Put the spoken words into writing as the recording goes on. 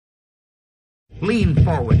Lean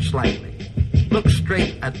forward slightly. Look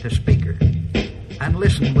straight at the speaker. And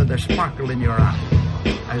listen with a sparkle in your eye,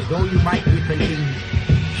 as though you might be thinking,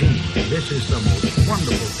 gee, this is the most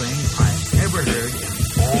wonderful thing I've ever heard in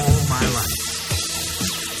all my life.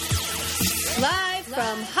 Live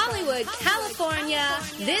from Hollywood, California,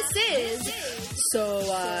 this is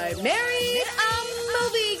So I Married a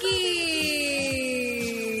Movie Geek.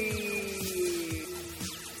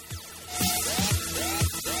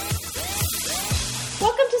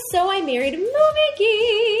 Welcome to So I Married a Movie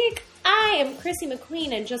Geek. I am Chrissy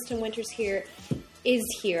McQueen, and Justin Winters is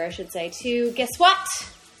here, I should say, to, guess what?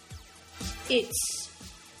 It's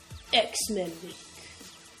X-Men Week.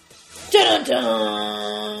 Dun-dun-dun!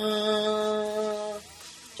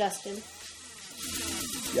 Justin.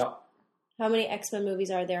 Yep. How many X-Men movies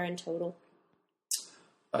are there in total?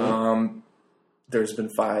 There's been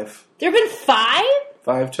 5. There have been 5?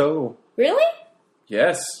 5 total. Really?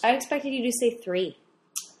 Yes. I expected you to say 3.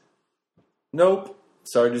 Nope.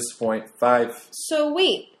 Sorry to disappoint. 5. So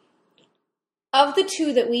wait. Of the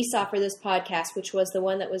 2 that we saw for this podcast, which was the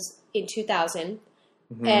one that was in 2000,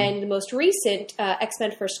 and the most recent,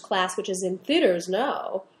 X-Men First Class, which is in theaters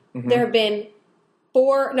now, there have been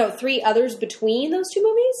 3 others between those 2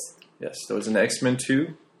 movies? Yes. There was an X-Men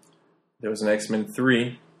 2. There was an X-Men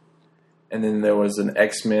 3. And then there was an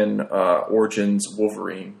X-Men Origins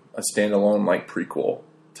Wolverine, a standalone like prequel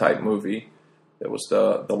type movie. That was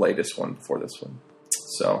the latest one before this one.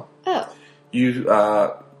 So, you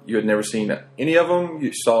had never seen any of them.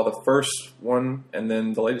 You saw the first one and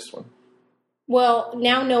then the latest one. Well,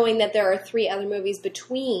 now knowing that there are 3 other movies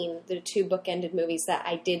between the 2 bookended movies that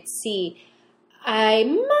I did see, I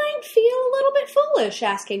might feel a little bit foolish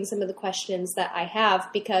asking some of the questions that I have,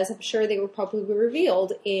 because I'm sure they will probably be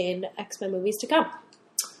revealed in X-Men movies to come.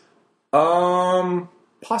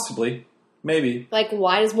 Possibly. Maybe. Like,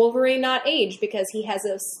 why does Wolverine not age? Because he has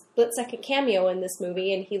a split-second cameo in this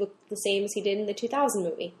movie, and he looked the same as he did in the 2000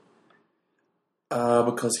 movie.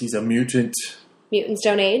 Because he's a mutant. Mutants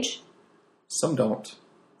don't age. Some don't.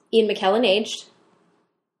 Ian McKellen aged.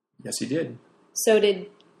 Yes, he did. So did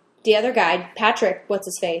the other guy, Patrick,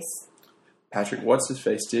 what's-his-face? Patrick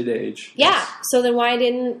What's-His-Face did age. Yeah, Yes. so then why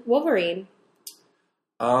didn't Wolverine?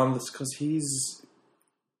 That's because he's...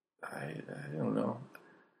 I don't know.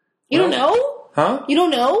 You don't know? Huh? You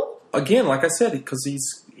don't know? Again, like I said, because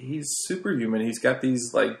he's superhuman. He's got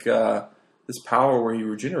these this power where he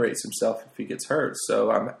regenerates himself if he gets hurt.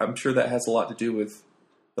 So I'm sure that has a lot to do with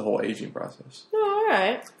the whole aging process. Oh, all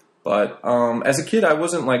right. But as a kid, I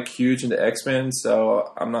wasn't like huge into X-Men,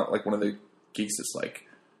 so I'm not like one of the geeks that's like,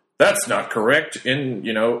 that's not correct. In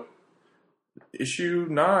issue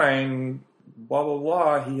 9, blah blah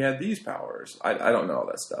blah, he had these powers. I don't know all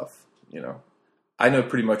that stuff. I know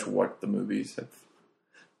pretty much what the movies have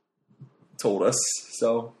told us.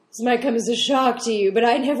 So This might come as a shock to you, but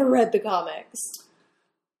I never read the comics.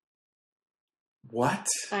 what?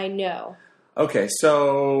 I know. Okay,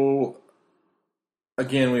 so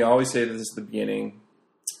again, we always say this is the beginning.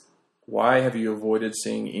 Why have you avoided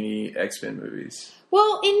seeing any X-Men movies?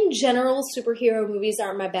 Well, in general, superhero movies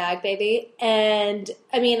aren't my bag, baby. And,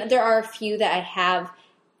 I mean, there are a few that I have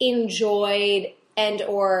enjoyed and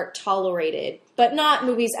or tolerated, but not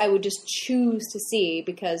movies I would just choose to see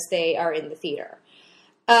because they are in the theater.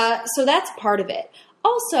 So that's part of it.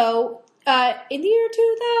 Also, in the year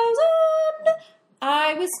 2000,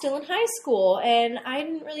 I was still in high school, and I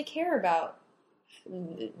didn't really care about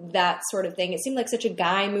that sort of thing. It seemed like such a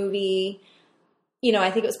guy movie.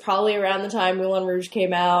 I think it was probably around the time Moulin Rouge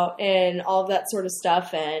came out and all of that sort of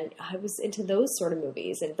stuff, and I was into those sort of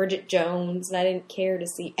movies, and Bridget Jones, and I didn't care to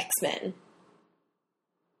see X-Men.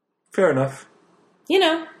 Fair enough.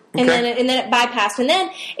 And then it bypassed, and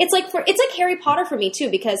then it's like Harry Potter for me too,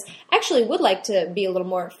 because I actually would like to be a little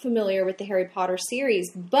more familiar with the Harry Potter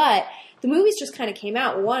series, but the movies just kind of came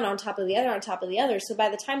out one on top of the other, so by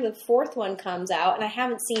the time the 4th one comes out, and I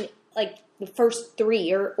haven't seen like the first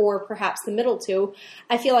 3 or perhaps the middle 2,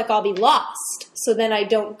 I feel like I'll be lost. So then I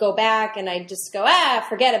don't go back, and I just go,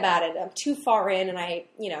 forget about it. I'm too far in, and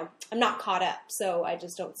I'm not caught up, so I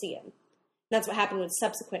just don't see them. That's what happened with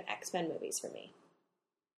subsequent X-Men movies for me.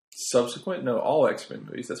 Subsequent? No, all X-Men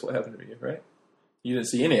movies. That's what happened to you, right? You didn't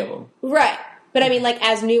see any of them. Right. But I mean, like,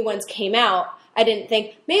 as new ones came out, I didn't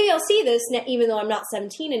think, maybe I'll see this, even though I'm not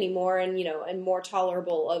 17 anymore and, and more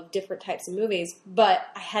tolerable of different types of movies. But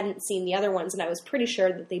I hadn't seen the other ones, and I was pretty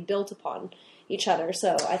sure that they built upon each other,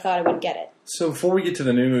 so I thought I would get it. So before we get to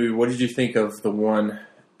the new movie, what did you think of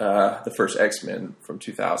the first X-Men from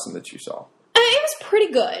 2000 that you saw? It was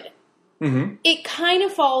pretty good. Mm-hmm. It kind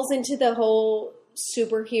of falls into the whole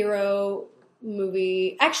superhero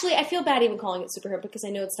movie. Actually, I feel bad even calling it superhero because I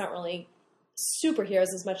know it's not really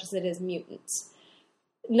superheroes as much as it is mutants.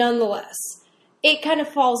 Nonetheless, it kind of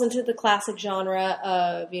falls into the classic genre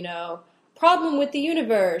of, problem with the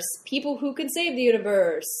universe, people who can save the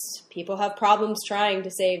universe, people have problems trying to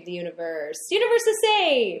save the universe is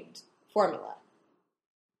saved, formula.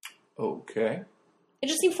 Okay. It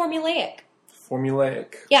just seemed formulaic.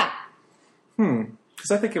 Formulaic. Yeah. Because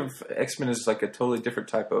I think of X-Men as like a totally different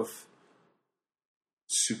type of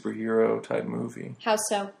superhero type movie. How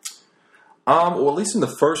so? Well, at least in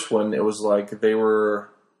the first one, it was like they were...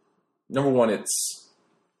 Number one, it's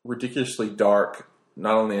ridiculously dark,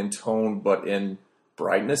 not only in tone, but in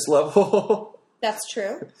brightness level. That's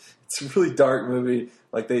true. It's a really dark movie.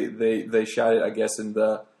 Like, they shot it, I guess, in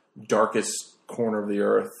the darkest corner of the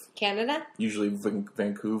earth. Canada? Usually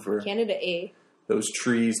Vancouver. Canada, Those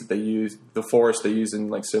trees that they use, the forest they use in,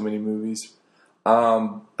 like, so many movies.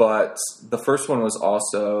 But the first one was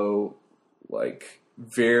also, like,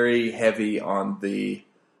 very heavy on the,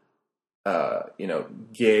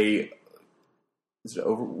 gay... Is it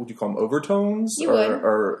would you call them overtones? You would.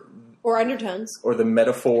 Or undertones. Or the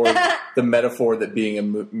metaphor that being a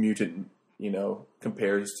mutant,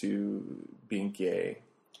 compares to being gay.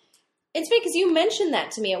 It's because you mentioned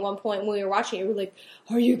that to me at one point when we were watching it. You were like,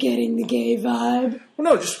 are you getting the gay vibe?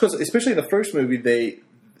 Well, no, just because, especially in the first movie, they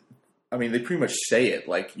pretty much say it.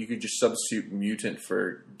 Like, you could just substitute mutant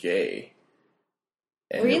for gay.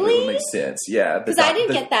 And really? It would make sense. Yeah. Because I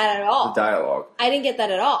didn't get that at all. The dialogue. I didn't get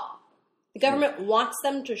that at all. The government wants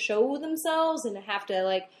them to show themselves and to have to,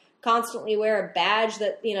 like, constantly wear a badge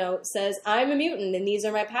that, says, I'm a mutant and these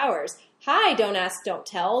are my powers. Hi, don't ask, don't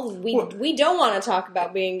tell. We don't want to talk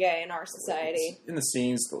about being gay in our society. In the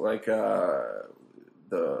scenes, like,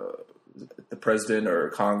 the president or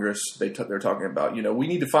Congress, they're talking about, we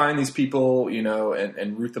need to find these people,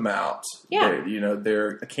 and root them out. Yeah.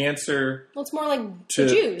 They're a cancer. Well, it's more like the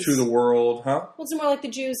Jews. To the world, huh? Well, it's more like the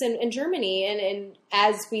Jews in Germany. And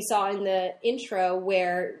as we saw in the intro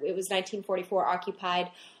where it was 1944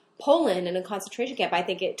 occupied Poland in a concentration camp, I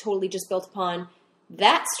think it totally just built upon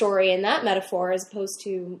that story and that metaphor as opposed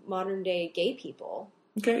to modern day gay people.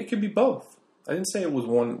 Okay, it could be both. I didn't say it was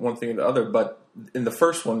one thing or the other, but in the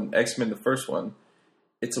first one, X-Men, the first one,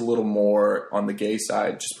 it's a little more on the gay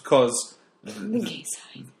side, just because... The gay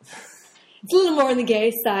side. It's a little more on the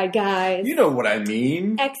gay side, guys. You know what I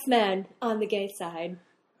mean. X-Men on the gay side.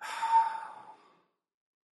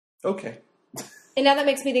 Okay. And now that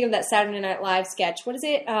makes me think of that Saturday Night Live sketch. What is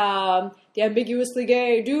it? The ambiguously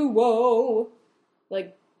gay duo.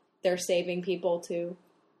 Like, they're saving people too.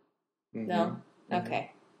 Mm-hmm. No?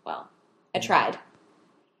 Okay. Well, I tried.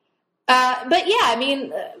 But yeah,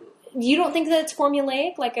 you don't think that it's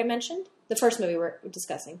formulaic, like I mentioned? The first movie we're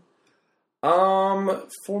discussing.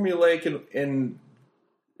 Formulaic and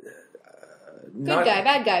good guy,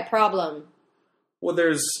 bad guy, problem. Well,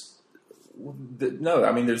 there's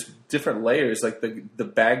different layers. Like the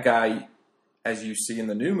bad guy, as you see in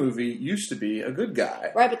the new movie, used to be a good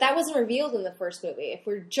guy. Right, but that wasn't revealed in the first movie. If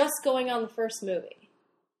we're just going on the first movie.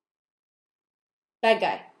 Bad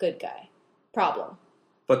guy, good guy, problem.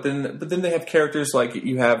 But then they have characters like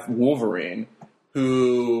you have Wolverine,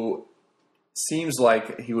 who seems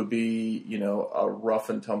like he would be, a rough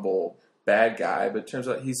and tumble bad guy, but it turns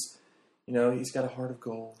out he's got a heart of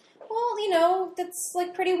gold. Well, that's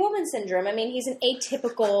like Pretty Woman syndrome. He's an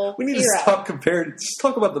atypical We need hero. to stop comparing. Just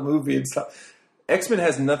talk about the movie and stop. X-Men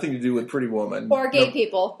has nothing to do with Pretty Woman. Or gay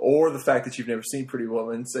people. Or the fact that you've never seen Pretty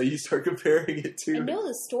Woman, so you start comparing it to... I know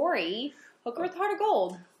the story. Hooker with Heart of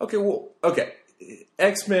Gold. Okay.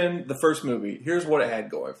 X-Men, the first movie, here's what it had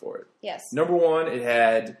going for it. Yes. Number one, it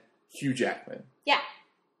had Hugh Jackman. Yeah.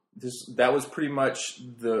 That was pretty much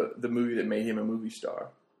the movie that made him a movie star.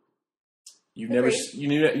 You've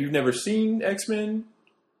never seen X-Men?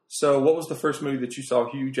 So what was the first movie that you saw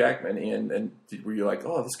Hugh Jackman in, and were you like,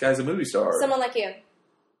 oh, this guy's a movie star? Someone Like You.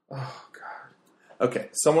 Oh, God. Okay,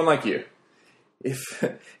 Someone Like You. If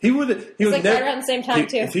he would right around the same time,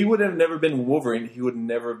 too. If he would have never been Wolverine, he would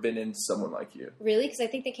never have been in Someone Like You. Really? Because I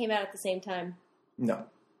think they came out at the same time. No,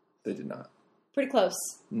 they did not. Pretty close.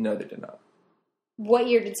 No, they did not. What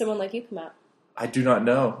year did Someone Like You come out? I do not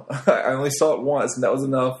know. I only saw it once, and that was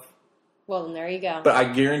enough. Well, then there you go. But I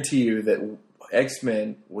guarantee you that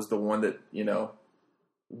X-Men was the one that,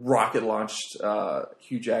 rocket launched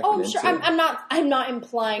Hugh Jackman. Oh, I'm sure. I'm not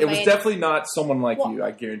implying. It was definitely not Someone Like You.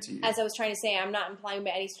 I guarantee you. As I was trying to say, I'm not implying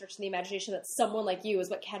by any stretch of the imagination that Someone Like You is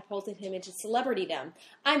what catapulted him into celebritydom.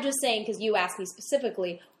 I'm just saying because you asked me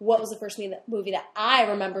specifically what was the first movie that I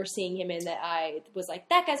remember seeing him in that I was like,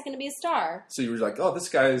 that guy's going to be a star. So you were like, oh, this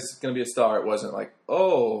guy's going to be a star. It wasn't like,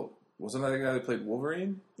 oh, Wasn't that the guy that played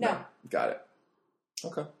Wolverine? No. Got it.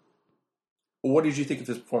 Okay. Well, what did you think of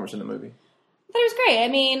his performance in the movie? I thought it was great. I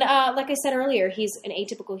mean, like I said earlier, he's an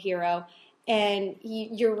atypical hero. And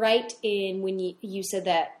you're right in when you said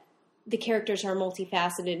that the characters are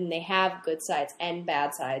multifaceted and they have good sides and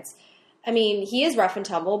bad sides. I mean, he is rough and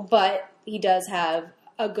tumble, but he does have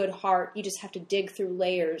a good heart. You just have to dig through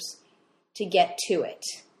layers to get to it.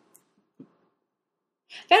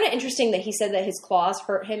 I found it interesting that he said that his claws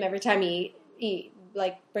hurt him every time he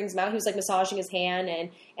brings them out. He was massaging his hand, and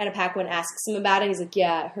Anna Paquin asks him about it. And he's like,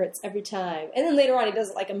 "Yeah, it hurts every time." And then later on, he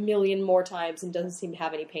does it a million more times and doesn't seem to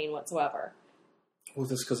have any pain whatsoever. Well,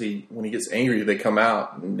 that's because when he gets angry, they come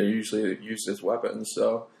out, and they're usually used as weapons.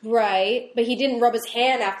 So right, but he didn't rub his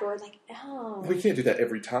hand afterwards. Oh, we can't do that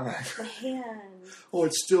every time. My hand. Oh,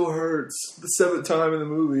 it still hurts. The 7th time in the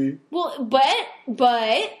movie. Well, but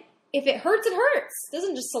if it hurts, it hurts. It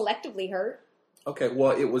doesn't just selectively hurt. Okay,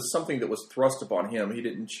 well, it was something that was thrust upon him. He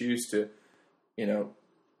didn't choose to, I know.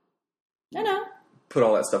 put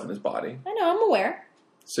all that stuff in his body. I know, I'm aware.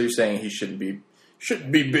 So you're saying he shouldn't be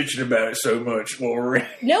bitching about it so much, Wolverine?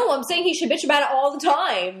 No, I'm saying he should bitch about it all the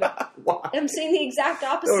time. Why? I'm saying the exact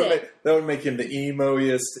opposite. That would make him the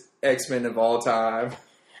emo-iest X-Men of all time.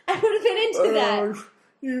 I would have been into that.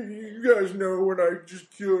 You guys know when I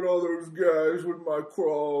just killed all those guys with my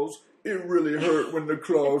claws, it really hurt when the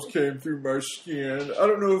claws came through my skin. I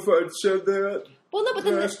don't know if I'd said that. Well, no, but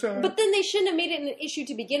then they shouldn't have made it an issue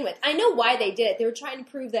to begin with. I know why they did it. They were trying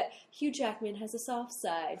to prove that Hugh Jackman has a soft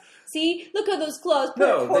side. See, look at those claws.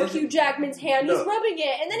 Poor Hugh Jackman's hand. No. He's rubbing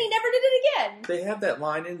it, and then he never did it again. They have that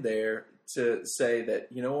line in there to say that,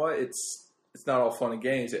 you know what, it's not all fun and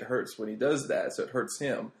games. It hurts when he does that, so it hurts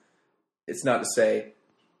him. It's not to say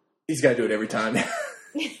he's got to do it every time.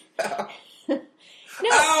 No.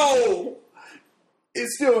 Ow! It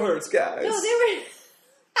still hurts, guys. No, they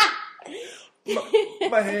were...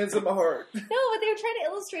 my hands and my heart. No, but they were trying to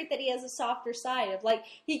illustrate that he has a softer side of,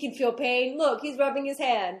 he can feel pain. Look, he's rubbing his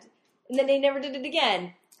hand. And then they never did it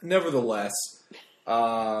again. Nevertheless,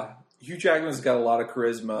 Hugh Jackman's got a lot of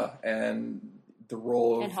charisma, and the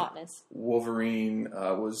role of hotness. Wolverine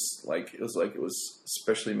was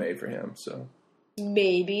especially made for him, so...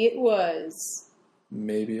 Maybe it was.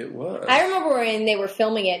 Maybe it was. I remember when they were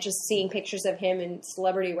filming it, just seeing pictures of him in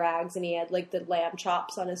celebrity rags, and he had the lamb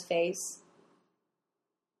chops on his face.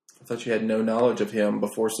 I thought you had no knowledge of him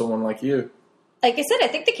before someone like you. Like I said, I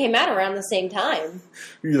think they came out around the same time.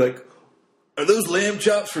 You're like, are those lamb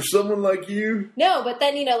chops for someone like you? No, but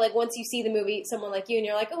then, once you see the movie, someone like you, and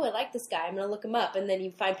you're like, oh, I like this guy, I'm going to look him up. And then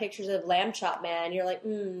you find pictures of Lamb Chop Man, and you're like,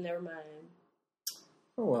 never mind.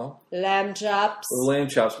 Oh, well. Lamb chops. Well, lamb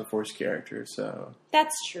chops before his character, so.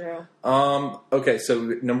 That's true. Okay,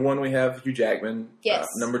 so number 1, we have Hugh Jackman. Yes.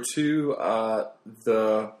 Number 2,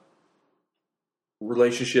 the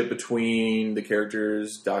relationship between the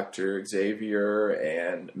characters Dr. Xavier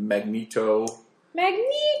and Magneto.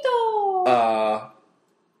 The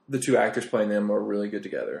 2 actors playing them are really good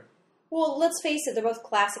together. Well, let's face it, they're both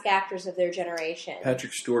classic actors of their generation.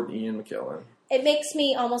 Patrick Stewart and Ian McKellen. It makes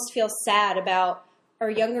me almost feel sad about our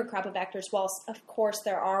younger crop of actors, whilst, of course,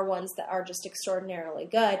 there are ones that are just extraordinarily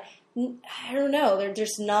good. I don't know. They're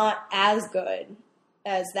just not as good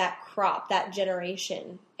as that crop, that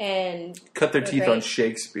generation. And cut their teeth on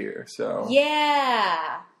Shakespeare, so...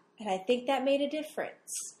 Yeah. And I think that made a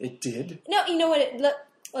difference. It did? No, you know what?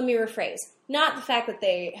 Let me rephrase. Not the fact that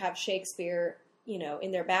they have Shakespeare,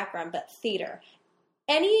 in their background, but theater.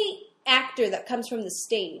 Any actor that comes from the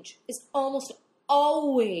stage is almost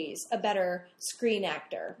always a better screen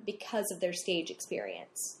actor because of their stage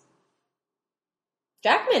experience.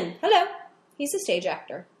 Jackman, hello. He's a stage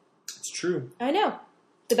actor. It's true. I know.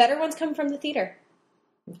 The better ones come from the theater.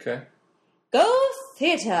 Okay. Go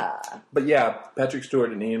theater! But yeah, Patrick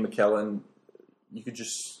Stewart and Ian McKellen, you could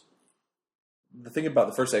just... The thing about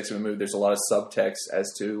the first X-Men movie, there's a lot of subtext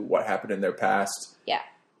as to what happened in their past. Yeah.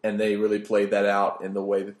 And they really played that out in the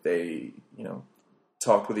way that they,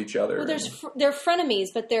 talked with each other. Well, they're frenemies,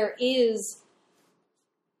 but there is...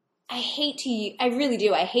 I really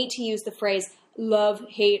do. I hate to use the phrase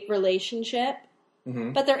love-hate relationship.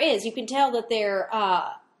 Mm-hmm. But there is. You can tell that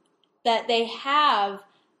that they have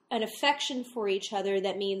an affection for each other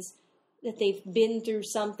that means that they've been through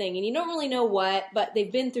something. And you don't really know what, but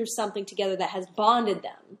they've been through something together that has bonded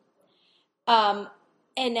them.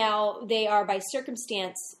 And now they are, by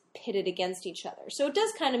circumstance, pitted against each other. So it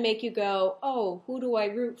does kind of make you go, oh, who do I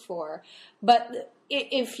root for? But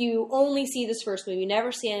if you only see this first movie, you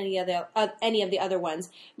never see any of the other ones,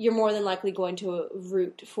 you're more than likely going to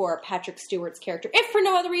root for Patrick Stewart's character, if for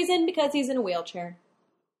no other reason, because he's in a wheelchair.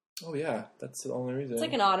 Oh yeah, that's the only reason. It's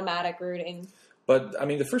like an automatic rooting. But I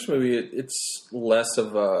mean, the first movie, it's less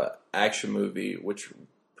of a action movie, which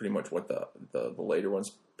pretty much what the later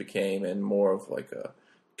ones became, and more of like a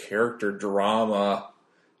character drama,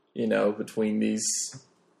 between these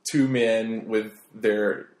two men with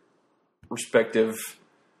their respective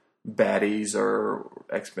baddies or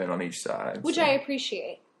X-Men on each side. Which I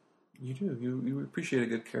appreciate. You do. You appreciate a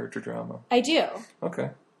good character drama. I do. Okay.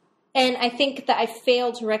 And I think that I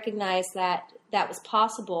failed to recognize that was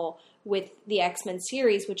possible with the X-Men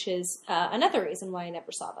series, which is another reason why I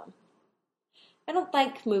never saw them. I don't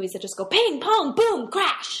like movies that just go ping, pong, boom,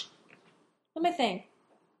 crash. Not my thing.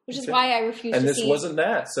 Which is why I refuse to see... And this wasn't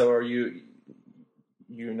that, so are you...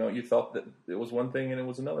 You thought that it was one thing and it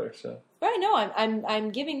was another, so... Right, no,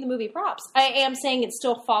 I'm giving the movie props. I am saying it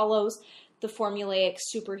still follows the formulaic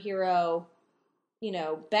superhero,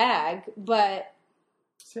 bag, but...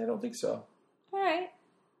 See, I don't think so. All right.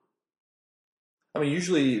 I mean,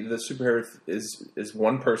 usually the superhero is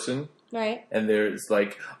one person. Right. And there's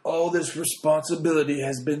like, oh, this responsibility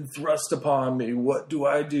has been thrust upon me. What do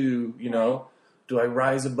I do? Do I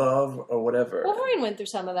rise above or whatever? Wolverine went through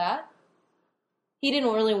some of that. He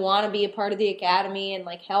didn't really want to be a part of the academy and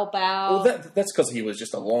like help out. Well, that's because he was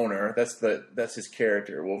just a loner. That's his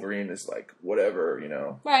character. Wolverine is like whatever,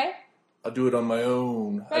 Right. I'll do it on my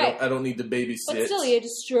own. Right. I don't need to babysit. But still, he had to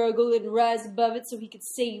struggle and rise above it so he could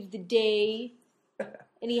save the day.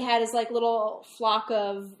 And he had his like little flock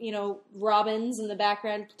of Robins in the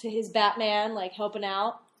background to his Batman, like helping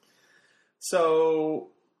out. So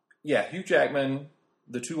yeah, Hugh Jackman,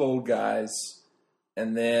 the two old guys,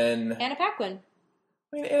 and then Anna Paquin.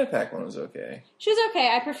 I mean, Anna Paquin was okay. She was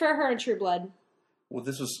okay. I prefer her in True Blood. Well,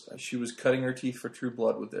 she was cutting her teeth for True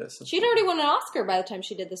Blood with this. She'd already won an Oscar by the time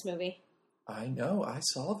she did this movie. I know. I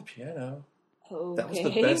saw The Piano. Okay. That was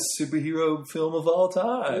the best superhero film of all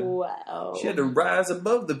time. Wow. She had to rise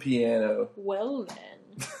above the piano. Well,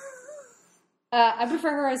 then. I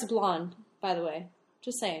prefer her as a blonde, by the way.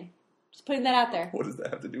 Just saying. Just putting that out there. What does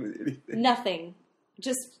that have to do with anything? Nothing.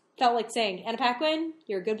 Just felt like saying, Anna Paquin,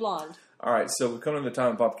 you're a good blonde. All right, so we come to the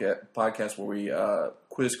time of the podcast where we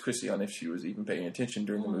quiz Chrissy on if she was even paying attention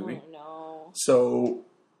during the movie. Oh, no. So,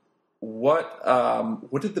 what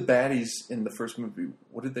did the baddies in the first movie,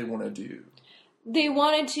 what did they want to do? They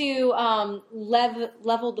wanted to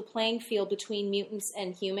level the playing field between mutants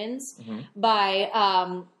and humans by,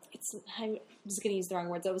 I was going to use the wrong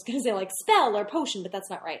words. I was going to say like spell or potion, but that's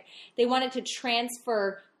not right. They wanted to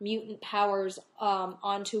transfer mutant powers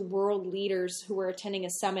onto world leaders who were attending a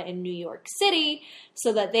summit in New York City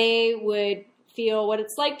so that they would feel what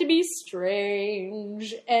it's like to be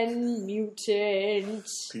strange and mutant.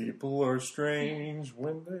 People are strange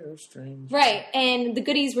when they're strange. Right, and the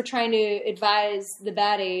goodies were trying to advise the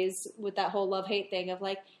baddies with that whole love-hate thing of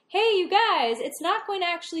like, hey, you guys, it's not going to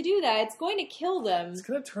actually do that. It's going to kill them. It's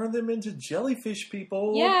going to turn them into jellyfish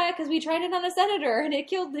people. Yeah, because we tried it on a senator and it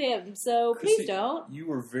killed him, so please don't. You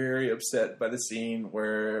were very upset by the scene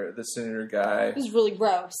where the senator guy... It was really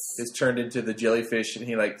gross. Is turned into the jellyfish and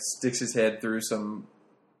he like sticks his head through some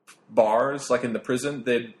bars, like in the prison.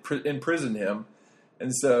 They'd imprisoned him.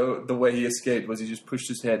 And so the way he escaped was he just pushed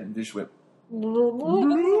his head and just went... right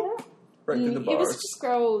through the bars. It was just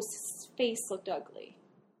gross. His face looked ugly.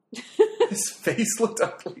 His face looked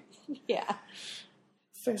ugly. Yeah.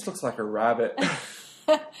 His face looks like a rabbit.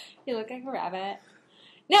 He looked like a rabbit.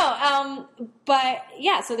 No, but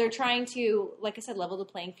yeah, so they're trying to, like I said, level the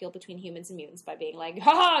playing field between humans and mutants by being like,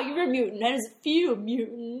 ha, you're a mutant. How does it feel,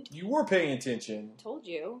 mutant? You were paying attention. Told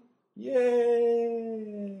you.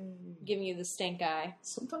 Yay. Giving you the stink eye.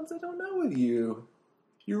 Sometimes I don't know with you.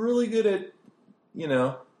 You're really good at,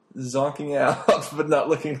 zonking out, but not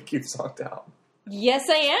looking like you've zonked out. Yes,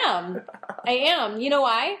 I am. I am. You know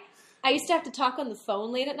why? I used to have to talk on the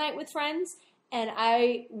phone late at night with friends, and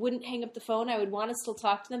I wouldn't hang up the phone. I would want to still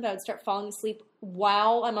talk to them, but I would start falling asleep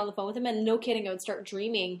while I'm on the phone with them, and no kidding, I would start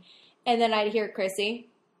dreaming. And then I'd hear Chrissy,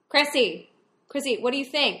 what do you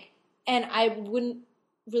think? And I wouldn't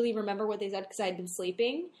really remember what they said because I had been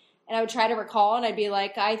sleeping. And I would try to recall, and I'd be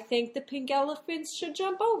like, I think the pink elephants should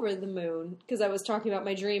jump over the moon. Because I was talking about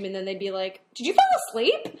my dream, and then they'd be like, did you fall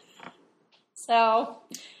asleep? So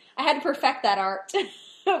I had to perfect that art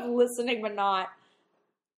of listening but not.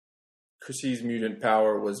 Chrissy's mutant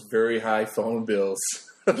power was very high phone bills,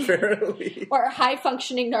 apparently. Or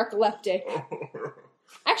high-functioning narcoleptic.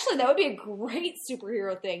 Actually, that would be a great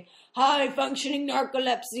superhero thing. High-functioning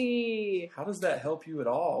narcolepsy. How does that help you at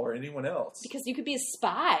all or anyone else? Because you could be a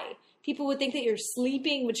spy. People would think that you're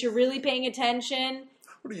sleeping, but you're really paying attention.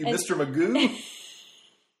 What are you, Mr. Magoo?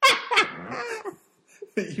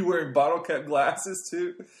 You wearing bottle cap glasses,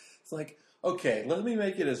 too? It's like, okay, let me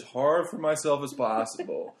make it as hard for myself as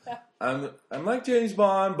possible. I'm like James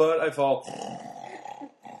Bond, but I fall.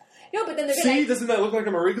 No, but then they're See, like, doesn't that look like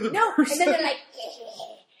I'm a regular no, person? and then they're like,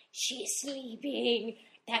 she's sleeping.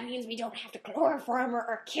 That means we don't have to chloroform her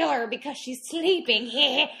or kill her because she's sleeping.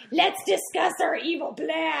 Let's discuss our evil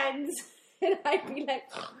plans. And I'd be like,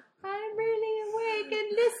 I'm really awake and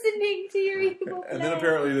listening to your evil plans. And then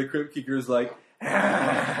apparently the Crypt Keeper's like,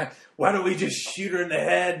 why don't we just shoot her in the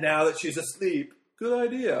head now that she's asleep? Good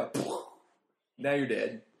idea. Now you're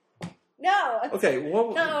dead. No. Okay,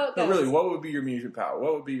 No, really, what would be your mutant power?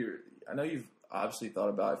 What would be your... I know you've obviously thought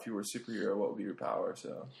about if you were a superhero, what would be your power,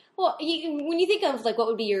 so... Well, when you think of, like, what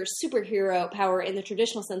would be your superhero power in the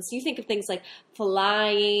traditional sense, you think of things like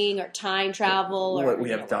flying or time travel or...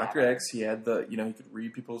 We have Dr. X, he had the... he could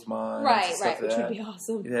read people's minds. Right, like which would be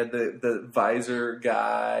awesome. He had the visor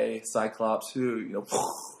guy, Cyclops, who, do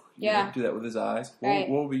that with his eyes. Right.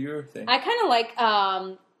 What would be your thing? I kind of like...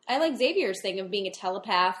 I like Xavier's thing of being a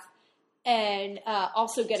telepath and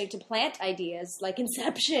also getting to plant ideas like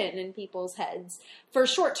Inception in people's heads for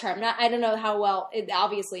short term. Now, I don't know how well it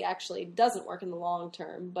obviously actually doesn't work in the long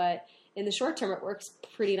term, but in the short term it works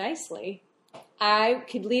pretty nicely. I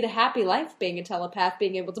could lead a happy life being a telepath,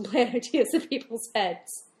 being able to plant ideas in people's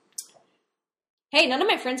heads. Hey, none of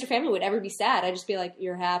my friends or family would ever be sad. I'd just be like,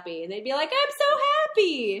 you're happy. And they'd be like, I'm so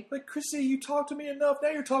happy. Like, Chrissy, you talk to me enough. Now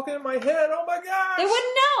you're talking in my head. Oh, my gosh. They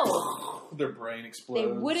wouldn't know. Their brain explodes.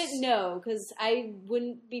 They wouldn't know because I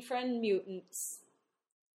wouldn't befriend mutants.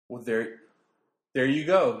 Well, there you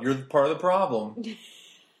go. You're part of the problem.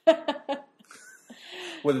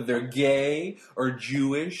 Whether they're gay or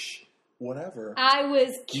Jewish, whatever. I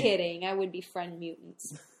was kidding. I would befriend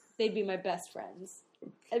mutants. They'd be my best friends.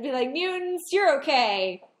 I'd be like, mutants, you're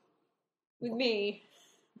okay with me.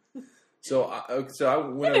 So I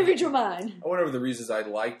Let me read your mind. I went over the reasons I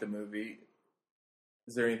liked the movie.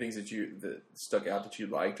 Is there any things that stuck out that you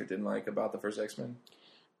liked or didn't like about the first X-Men?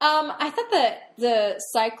 I thought that the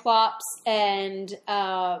Cyclops and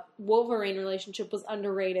Wolverine relationship was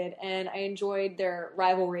underrated, and I enjoyed their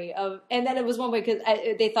rivalry. And then it was one way because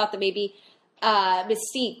they thought that maybe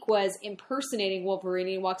Mystique was impersonating Wolverine,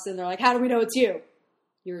 and he walks in, they're like, how do we know it's you?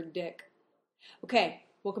 You're a dick. Okay,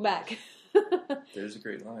 welcome back. There's a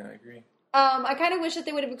great line, I agree. I kind of wish that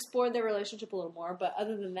they would have explored their relationship a little more, but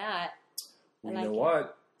other than that... You know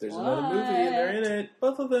what? There's another movie, and they're in it.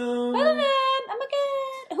 Both of them. Oh my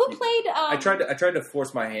god. Who played... I tried to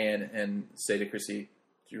force my hand and say to Chrissy,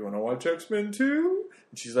 do you want to watch X-Men 2?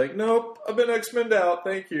 And she's like, nope, I've been X-Men'd out,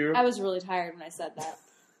 thank you. I was really tired when I said that.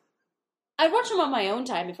 I'd watch them on my own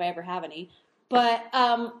time if I ever have any. But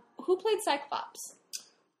who played Cyclops?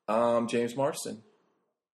 James Marsden.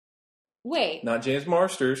 Wait. Not James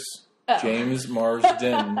Marsters. Oh. James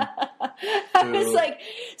Marsden. I was like,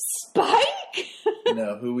 Spike?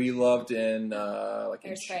 No, who we loved in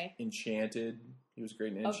Enchanted. He was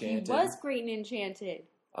great in Enchanted. He was great in Enchanted.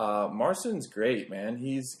 Marsden's great, man.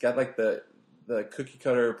 He's got like the cookie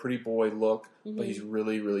cutter pretty boy look, but he's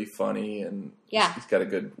really, really funny, and he's got a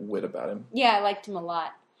good wit about him. Yeah, I liked him a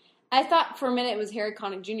lot. I thought for a minute it was Harry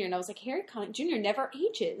Connick Jr., and I was like, Harry Connick Jr. never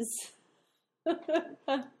ages.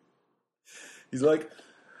 He's like,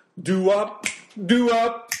 do up.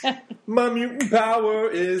 My mutant power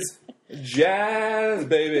is jazz,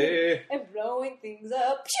 baby. And blowing things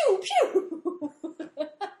up. Pew, pew.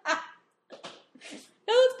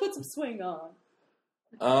 Now let's put some swing on.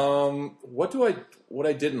 What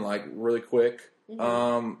I didn't like really quick.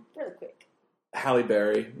 Really quick. Halle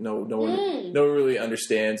Berry. No one really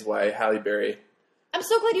understands why Halle Berry. I'm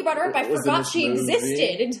so glad you brought her up. I forgot she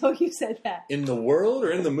existed until you said that. In the world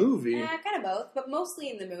or in the movie? Kind of both, but mostly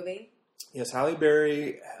in the movie. Yes, Halle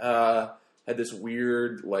Berry had this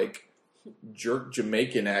weird, like, jerk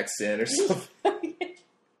Jamaican accent or something. It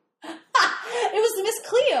was Miss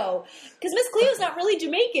Cleo. Because Miss Cleo's not really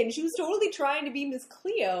Jamaican. She was totally trying to be Miss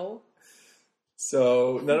Cleo.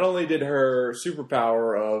 So, not only did her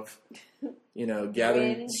superpower of,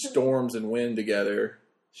 gathering storms and wind together,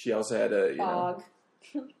 she also had a, fog.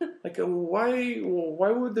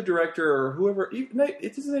 Why would the director or whoever, it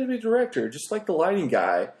doesn't have to be a director, just like the lighting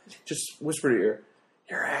guy, just whisper to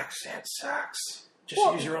your accent sucks. Just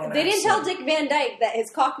use your own accent. They didn't tell Dick Van Dyke that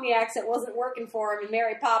his Cockney accent wasn't working for him in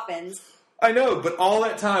Mary Poppins. I know, but all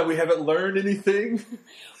that time we haven't learned anything.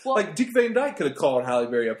 Well, like Dick Van Dyke could have called Halle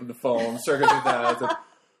Berry up on the phone circa 2000.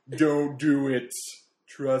 Don't do it.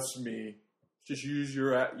 Trust me. Just use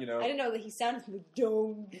your, I didn't know that he sounded like,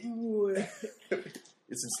 don't do it.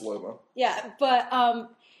 It's in slow-mo. Yeah, but,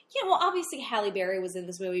 Yeah, well, obviously Halle Berry was in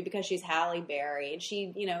this movie because she's Halle Berry, and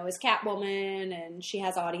she, is Catwoman, and she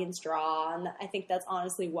has audience draw, and I think that's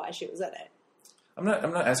honestly why she was in it. I'm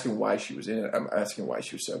not asking why she was in it. I'm asking why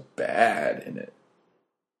she was so bad in it.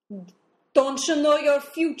 Don't you know your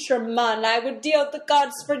future, man? I would deal the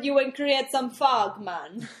cards for you and create some fog,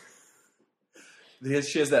 man.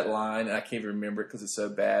 She has that line, and I can't even remember it because it's so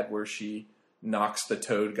bad, where she knocks the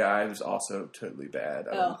Toad guy, who's also totally bad.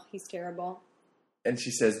 He's terrible. And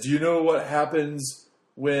she says, "Do you know what happens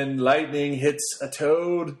when lightning hits a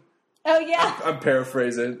toad?" Oh, yeah. I'm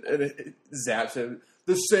paraphrasing, and it zaps him.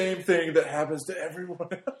 The same thing that happens to everyone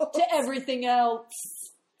else. To everything else.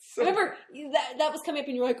 Remember, that was coming up,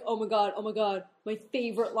 and you were like, oh my god, my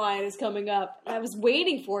favorite line is coming up. And I was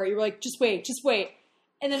waiting for it. You were like, just wait.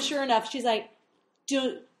 And then sure enough, she's like,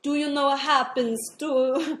 do you know what happens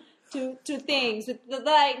to things with the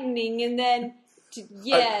lightning? And then,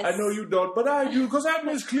 yes. I know you don't, but I do, because I'm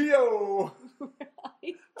Miss Cleo.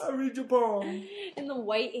 Right? I read your poem. And the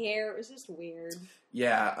white hair, it was just weird.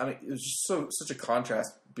 Yeah, I mean, it was just such a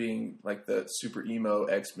contrast being like the super emo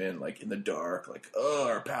X-Men, like in the dark, like,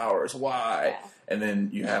 our powers, why? Yeah. And then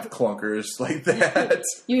you have clunkers like that.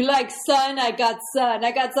 You like sun? I got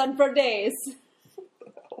sun for days.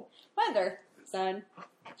 Weather, sun.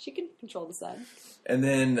 She can control the sun. And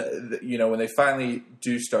then, when they finally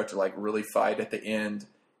do start to like really fight at the end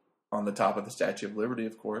on the top of the Statue of Liberty,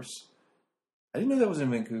 of course. I didn't know that was in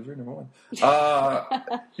Vancouver, number one.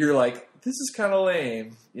 You're like, this is kind of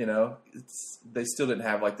lame, They still didn't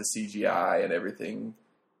have like the CGI and everything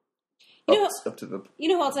up to the... You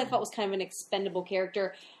know who else I felt was kind of an expendable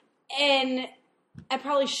character? And I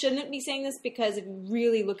probably shouldn't be saying this because if you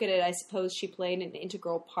really look at it, I suppose she played an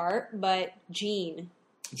integral part, but Jean.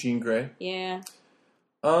 Jean Grey? Yeah.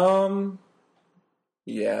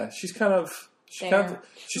 Yeah, she's kind of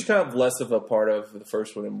less of a part of the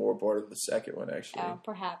first one and more part of the second one, actually. Oh,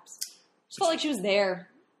 perhaps. She felt like she was there.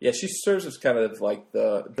 Yeah, she serves as kind of like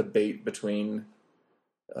the bait between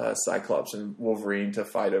Cyclops and Wolverine to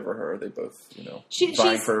fight over her. They both,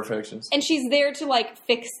 vying for her affections. And she's there to like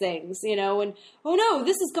fix things, and oh no,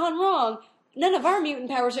 this has gone wrong. None of our mutant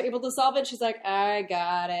powers are able to solve it. She's like, I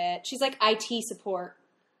got it. She's like IT support.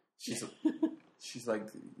 She's like,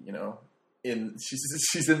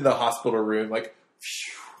 she's in the hospital room, like,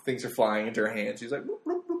 phew, things are flying into her hands. She's like, bloop,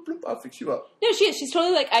 bloop, bloop, bloop, I'll fix you up. No, she is. She's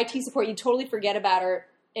totally like IT support. You totally forget about her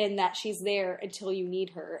in that she's there until you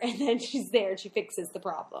need her. And then she's there and she fixes the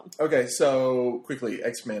problem. Okay, so quickly,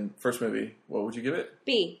 X-Men, first movie. What would you give it?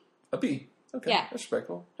 B. A B. Okay, yeah. That's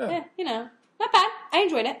respectful. Yeah, not bad. I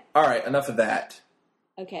enjoyed it. All right, enough of that.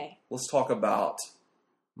 Okay. Let's talk about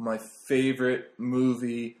my favorite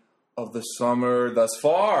movie of the summer thus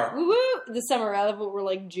far. Woo-woo! The summer, we're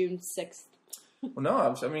like June 6th. Well, no,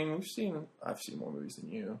 I've seen more movies than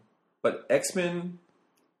you. But X-Men...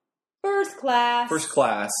 First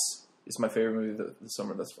Class is my favorite movie of the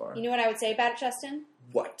summer thus far. You know what I would say about it, Justin?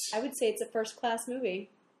 What? I would say it's a First Class movie.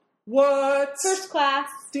 What? First Class.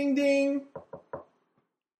 Ding, ding.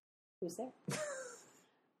 Who's there?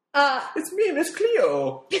 It's me, Miss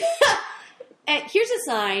Cleo. And here's a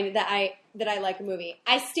sign that I like a movie.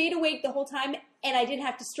 I stayed awake the whole time, and I didn't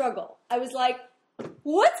have to struggle. I was like,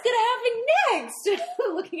 what's going to happen next?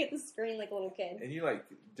 Looking at the screen like a little kid. And you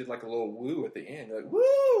did like a little woo at the end. You're like,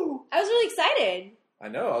 woo! I was really excited. I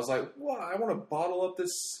know. I was like, wow, I want to bottle up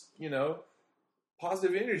this,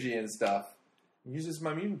 positive energy and stuff. Use this as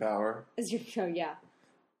my mutant power. Yeah.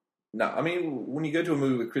 No, I mean, when you go to a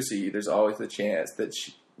movie with Chrissy, there's always the chance that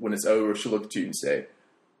when it's over, she'll look at you and say,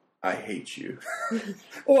 I hate you.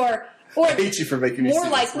 or I hate you for making me more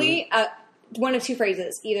likely, one of two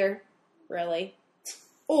phrases. Either, really,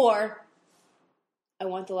 or I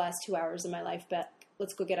want the last 2 hours of my life back.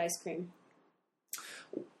 Let's go get ice cream.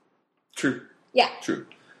 True. Yeah. True.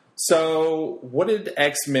 So, what did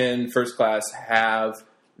X-Men First Class have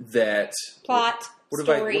that... Plot,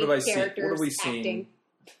 story, characters, what have we seen? acting.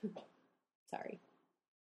 Sorry.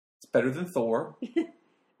 It's better than Thor.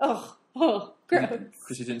 Oh, gross.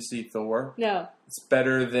 Chrissy didn't see Thor. No. It's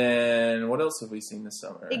better than... What else have we seen this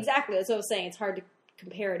summer? Exactly. That's what I was saying. It's hard to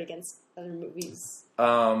compare it against other movies.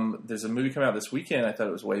 There's a movie coming out this weekend. I thought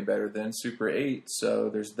it was way better than Super 8. So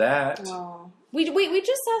there's that. Oh. We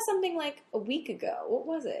just saw something like a week ago. What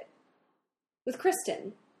was it? With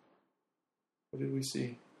Kristen. What did we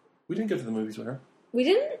see? We didn't go to the movies with her. We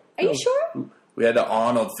didn't? Are you sure? We had the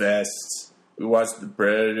Arnold Fest. We watched The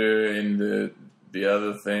Predator and the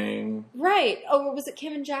other thing. Right. Oh, or was it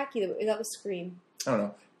Kim and Jackie? That was Scream. I don't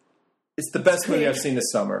know. It's the best movie I've seen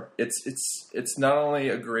this summer. It's not only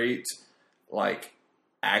a great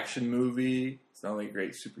action movie. It's not only a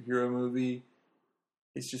great superhero movie.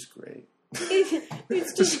 It's just great.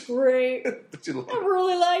 It's just great. I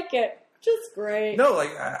really like it. Just great. No,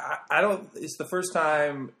 like I don't. It's the first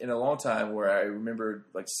time in a long time where I remember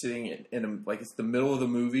like sitting in like it's the middle of the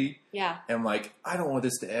movie. Yeah. And I'm like, I don't want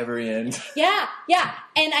this to ever end. Yeah.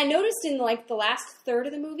 And I noticed in like the last third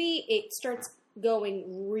of the movie, it starts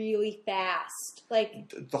going really fast.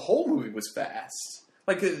 Like The whole movie was fast.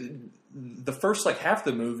 Like the first like half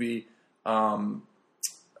of the movie,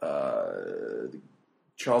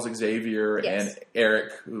 Charles Xavier and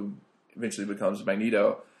Eric, who eventually becomes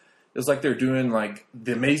Magneto. It was like they're doing like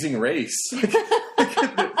the Amazing Race.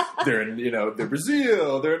 They're in, they're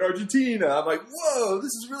Brazil, they're in Argentina. I'm like, whoa, this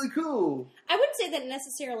is really cool. I wouldn't say that it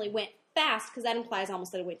necessarily went fast because that implies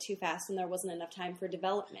almost that it went too fast and there wasn't enough time for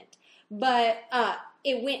development. But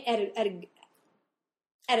it went at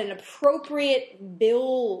an appropriate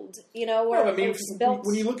build, where No, I mean, it was built.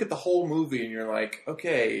 when you look at the whole movie and you're like,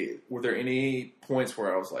 okay, were there any points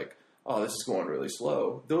where I was like, oh, this is going really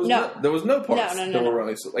slow? There was no parts that were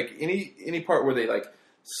really slow. Like any part where they like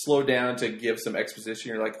slow down to give some exposition,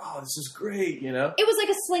 you're like, oh, this is great, It was like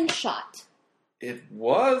a slingshot. It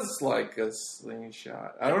was like a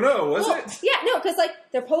slingshot. I don't know, was it? Yeah, no, because like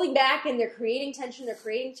they're pulling back and they're creating tension, and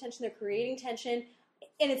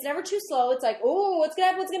it's never too slow. It's like, oh, what's gonna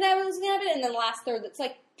happen? And then the last third, it's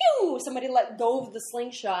like, phew, somebody let go of the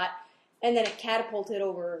slingshot, and then it catapulted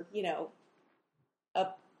over, a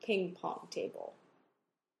ping pong table.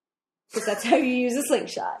 Because that's how you use a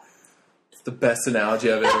slingshot. It's the best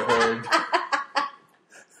analogy I've ever heard.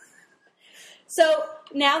 So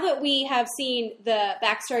now that we have seen the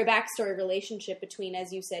backstory relationship between,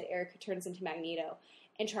 as you said, Eric who turns into Magneto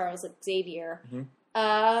and Charles Xavier,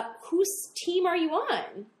 whose team are you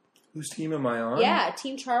on? Whose team am I on? Yeah,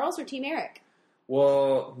 Team Charles or Team Eric?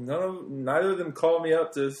 Well, neither of them called me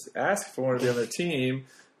up to ask if I wanted to be on their team.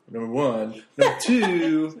 Number one. Number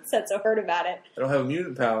two, Said so heard about it. I don't have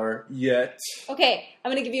mutant power yet. Okay,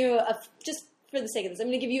 I'm going to give you just for the sake of this, I'm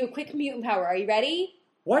going to give you a quick mutant power. Are you ready?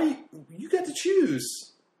 Why? You got to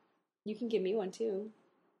choose. You can give me one too.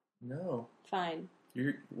 No. Fine.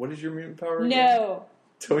 What is your mutant power again? No.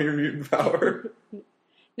 Tell me your mutant power.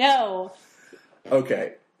 No.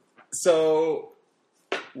 Okay. So,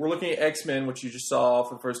 we're looking at X-Men, which you just saw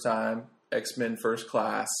for the first time. X-Men First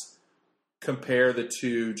Class. Compare the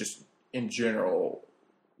two just in general,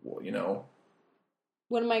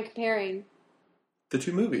 What am I comparing? The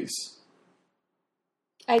two movies.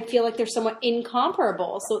 I feel like they're somewhat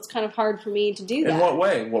incomparable, so it's kind of hard for me to do that. In what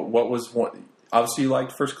way? What was one? Obviously, you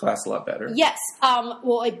liked First Class a lot better. Yes.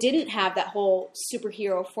 Well, it didn't have that whole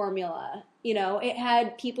superhero formula. It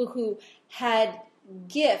had people who had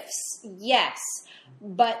gifts, yes,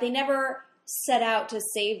 but they never set out to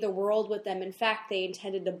save the world with them. In fact, they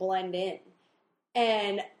intended to blend in.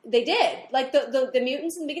 And they did. Like, the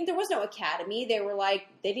mutants in the beginning, there was no academy. They were like,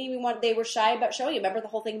 they were shy about showing it. Remember the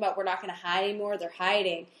whole thing about we're not going to hide anymore? They're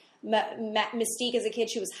hiding. Mystique, as a kid,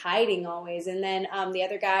 she was hiding always. And then the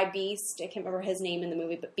other guy, Beast, I can't remember his name in the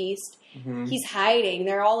movie, but Beast, he's hiding.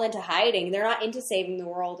 They're all into hiding. They're not into saving the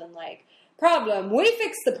world and like, problem, we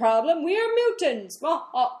fix the problem, we are mutants.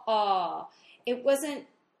 It wasn't,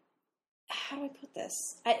 how do I put this?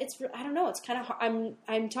 I don't know. It's kind of hard.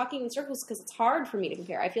 I'm talking in circles because it's hard for me to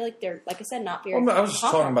compare. I feel like they're, like I said, not very. Well, I was just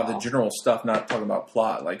talking about the general stuff, not talking about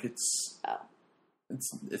plot. Like it's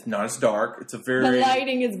not as dark. It's a very the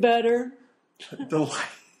lighting is better. The light.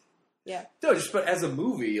 Yeah. No, just but as a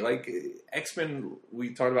movie, like X-Men,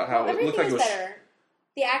 we talked about how it looked like it was better.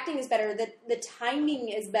 The acting is better. The timing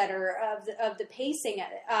is better of the pacing.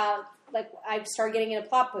 Like I started getting in a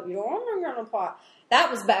plot, but you don't want to get in a plot. That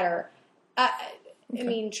was better. I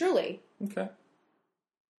mean, truly. Okay.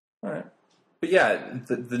 All right. But yeah,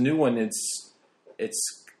 the new one, it's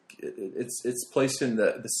placed in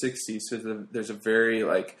the 60s, so there's a very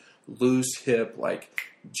like loose hip like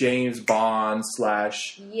James Bond /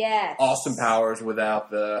 yes. Austin Powers without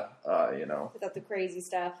the without the crazy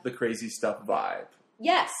stuff. The crazy stuff vibe.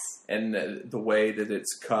 Yes. And the way that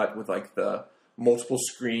it's cut with like the multiple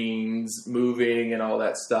screens moving and all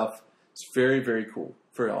that stuff. It's very, very cool.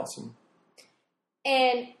 Very awesome.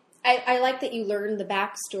 And I like that you learned the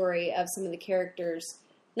backstory of some of the characters,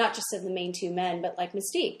 not just of the main two men, but like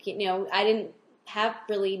Mystique. I didn't have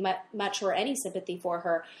really much or any sympathy for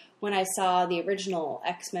her when I saw the original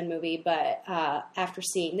X-Men movie, but after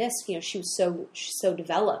seeing this, she was so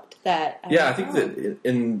developed that... I think that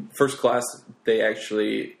in First Class,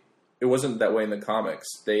 it wasn't that way in the comics.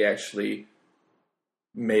 They actually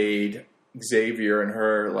made Xavier and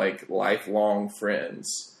her like lifelong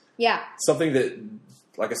friends. Yeah. Something that,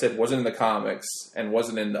 like I said, wasn't in the comics and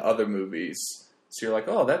wasn't in the other movies. So you're like,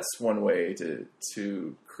 oh, that's one way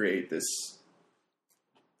to create this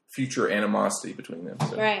future animosity between them.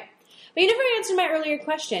 So. Right. But you never answered my earlier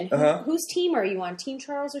question. Whose team are you on? Team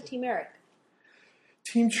Charles or Team Eric?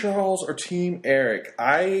 Team Charles or Team Eric?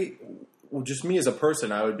 Well, just me as a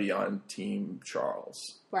person, I would be on Team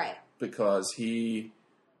Charles. Right. Because he,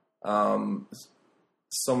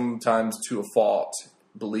 sometimes to a fault,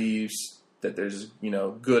 believes that there's,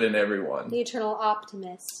 good in everyone. The eternal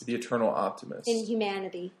optimist. The eternal optimist. In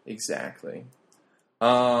humanity. Exactly.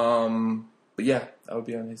 But yeah, I would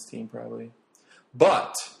be on his team probably.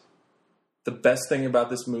 But the best thing about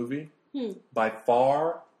this movie, by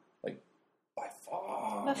far,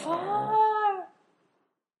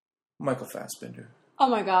 Michael Fassbender. Oh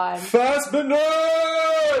my God. Fassbender!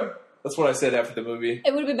 That's what I said after the movie.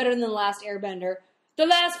 It would have been better than The Last Airbender. The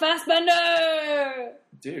Last Fassbender!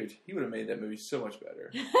 Dude, he would have made that movie so much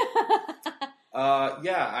better.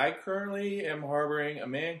 Yeah, I currently am harboring a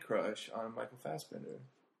man crush on Michael Fassbender.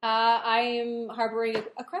 I am harboring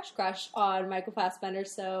a crush on Michael Fassbender,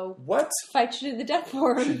 so... What? Fight you to the death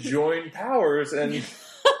for him. Should join powers and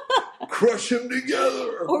crush him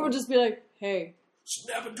together. Or we'll just be like, hey...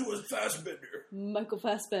 Snap into his Fassbender. Michael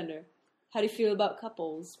Fassbender. How do you feel about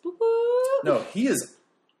couples? Boop, boop. No, he is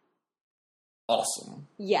awesome.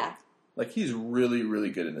 Yeah. Like, he's really, really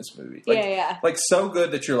good in this movie. Yeah. Like, so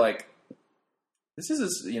good that you're like, this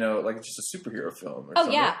is, like just a superhero film or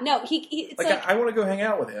something. Yeah. No, it's like I want to go hang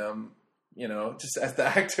out with him, just as the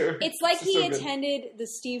actor. It's like he attended the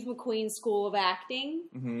Steve McQueen School of Acting.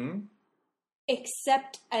 Mm-hmm.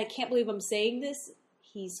 Except, I can't believe I'm saying this,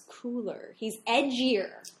 he's cooler. He's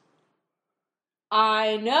edgier.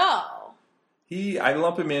 I know. I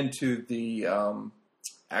lump him into the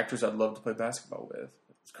actors I'd love to play basketball with.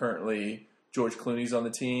 It's currently George Clooney's on the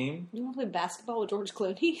team. You want to play basketball with George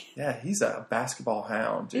Clooney? Yeah, he's a basketball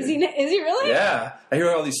hound, dude. Is he really? Yeah. I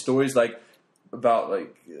hear all these stories about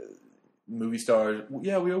movie stars.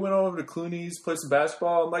 Yeah, we went all over to Clooney's, played some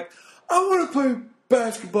basketball. I'm like, I want to play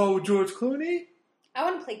basketball with George Clooney. I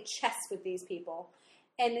want to play chess with these people.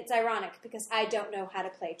 And it's ironic because I don't know how to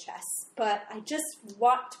play chess, but I just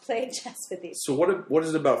want to play chess with these. So what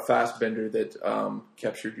is it about Fassbender that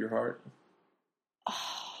captured your heart?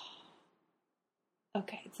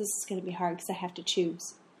 Okay, this is going to be hard because I have to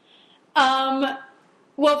choose.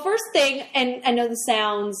 Well, first thing, and I know this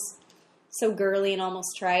sounds so girly and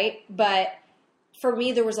almost trite, but for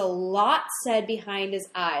me, there was a lot said behind his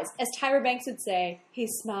eyes. As Tyra Banks would say, he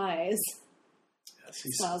smiles. He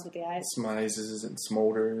smiles with the eyes. Smizes and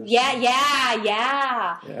smolders. Yeah.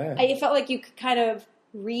 Yeah. I felt like you could kind of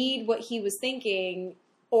read what he was thinking,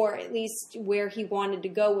 or at least where he wanted to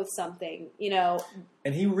go with something,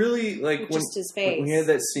 And he really, just his face. When he had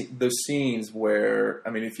those scenes where,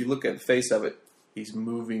 if you look at the face of it, he's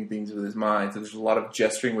moving things with his mind. So there's a lot of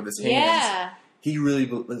gesturing with his hands. Yeah. He really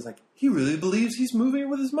believes he's moving it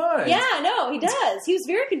with his mind. Yeah, no, he does. He was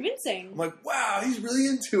very convincing. I'm like, wow, he's really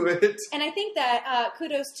into it. And I think that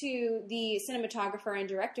kudos to the cinematographer and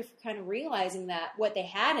director for kind of realizing that, what they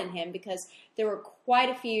had in him, because there were quite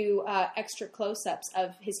a few extra close-ups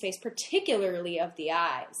of his face, particularly of the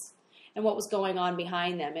eyes, and what was going on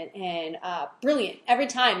behind them. And brilliant. Every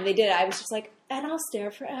time they did it, I was just like, and I'll stare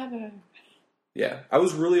forever. Yeah, I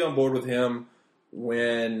was really on board with him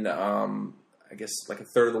when... I guess a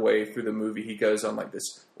third of the way through the movie, he goes on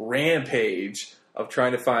this rampage of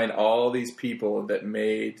trying to find all these people that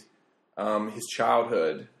made his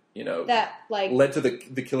childhood, that led to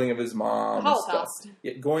the killing of his mom. The Holocaust.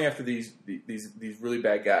 Yeah, going after these really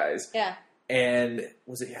bad guys. Yeah. And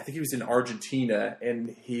I think he was in Argentina,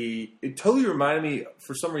 and it totally reminded me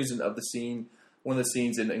for some reason of one of the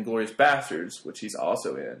scenes in Inglourious Bastards, which he's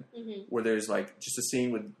also in, where there's just a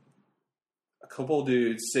scene with a couple of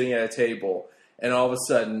dudes sitting at a table. And all of a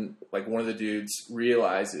sudden, one of the dudes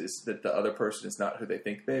realizes that the other person is not who they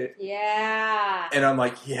think they. Yeah. And I'm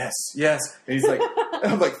like, yes. And he's like,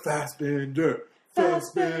 I'm like, Fassbender.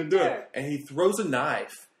 And he throws a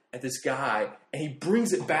knife at this guy, and he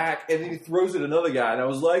brings it back, and then he throws it at another guy. And I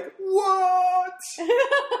was like, what?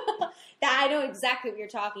 I know exactly what you're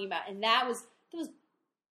talking about, and that was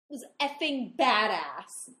effing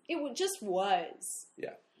badass. It just was.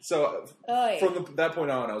 Yeah. So from that point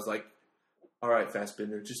on, I was like, all right,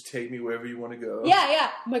 Fassbender, just take me wherever you want to go.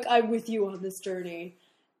 Yeah. I'm like, I'm with you on this journey.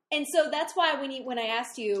 And so that's why when I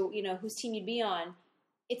asked you, whose team you'd be on,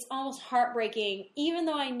 it's almost heartbreaking, even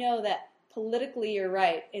though I know that politically you're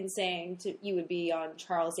right in saying you would be on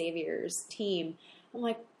Charles Xavier's team. I'm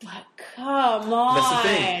like, but come on. That's the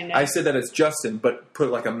thing. I said that as Justin, but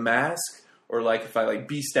put a mask, or if I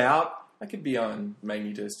beast out, I could be on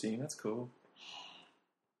Magneto's team. That's cool.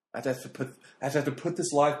 I have to put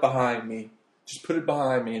this life behind me. Just put it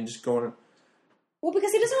behind me and just go on. Well,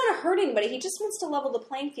 because he doesn't want to hurt anybody. He just wants to level the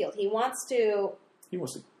playing field. He wants to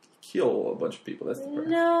kill a bunch of people. That's the part.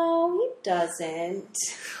 No, he doesn't.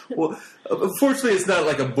 Well, unfortunately, it's not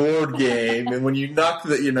like a board game, and when you knock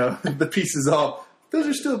the pieces off, those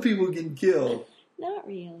are still people getting killed. Not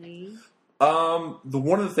really.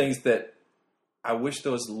 One of the things that I wish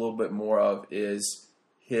there was a little bit more of is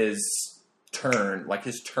his turn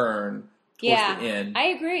towards the end. I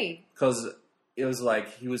agree. Because it was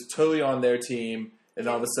like he was totally on their team, and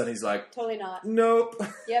all of a sudden he's like, totally not. Nope.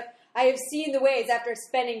 Yep. I have seen the ways after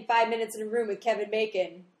spending 5 minutes in a room with Kevin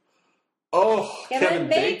Bacon. Oh, Kevin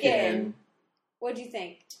Bacon. What'd you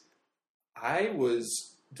think? I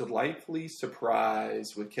was delightfully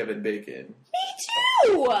surprised with Kevin Bacon. Me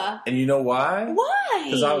too! And you know why? Why?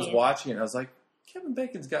 Because I was watching it, I was like, Kevin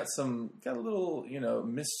Bacon's got a little,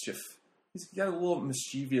 mischief. He's got a little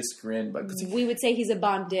mischievous grin. But we would say he's a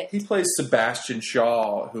bandit. He plays Sebastian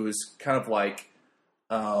Shaw, who is kind of like,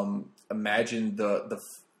 imagine the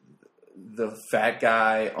fat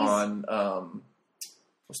guy on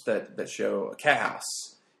what's that show? Cat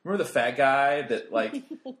House. Remember the fat guy that like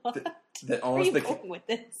that owns Where are you going with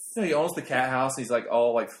this? No, he owns the Cat House. And he's like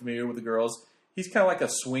all like familiar with the girls. He's kind of like a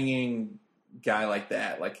swinging guy like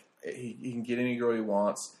that. Like he can get any girl he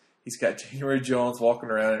wants. He's got January Jones walking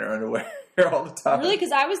around in her underwear all the time. Really?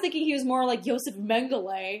 Because I was thinking he was more like Joseph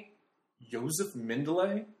Mengele. Joseph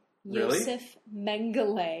Mendele? Really? Joseph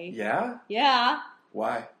Mengele. Yeah? Yeah.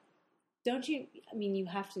 Why? Don't you? I mean, you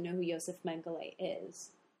have to know who Joseph Mengele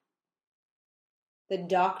is. The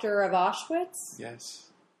doctor of Auschwitz?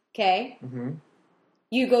 Yes. Okay. Mm-hmm.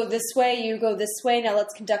 You go this way, you go this way. Now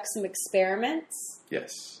let's conduct some experiments.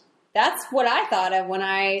 Yes. That's what I thought of when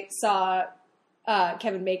I saw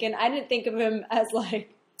Kevin Bacon. I didn't think of him as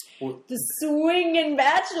like the swinging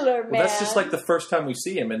bachelor man. Well, that's just like the first time we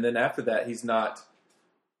see him, and then after that, he's not.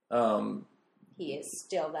 He is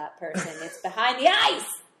still that person. It's behind the ice.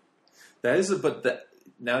 That is,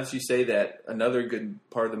 now that you say that, another good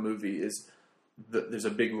part of the movie is there's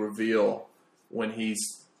a big reveal when he's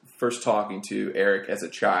first talking to Eric as a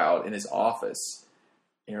child in his office,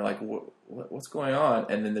 and you're like, what's going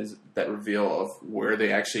on? And then there's that reveal of where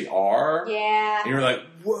they actually are. Yeah. And you're like,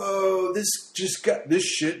 whoa, this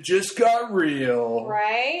shit just got real.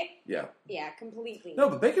 Right? Yeah. Yeah, completely. No,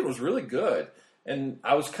 but Bacon was really good. And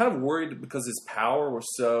I was kind of worried because his power was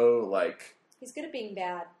so, like... He's good at being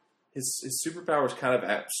bad. His superpower was kind of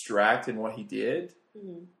abstract in what he did.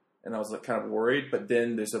 Mm-hmm. And I was like, kind of worried. But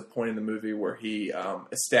then there's a point in the movie where he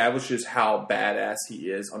establishes how badass he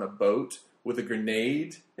is on a boat with a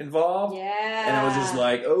grenade involved. Yeah. And I was just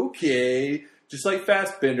like, okay. Just like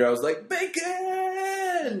Fassbender, I was like,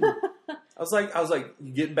 Bacon! I was like,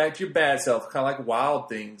 you getting back to your bad self. Kind of like Wild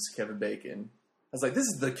Things, Kevin Bacon. I was like, this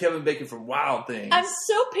is the Kevin Bacon from Wild Things. I'm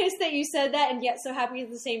so pissed that you said that and yet so happy at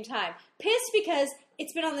the same time. Pissed because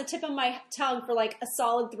it's been on the tip of my tongue for like a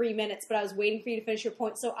solid 3 minutes, but I was waiting for you to finish your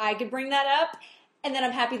point so I could bring that up. And then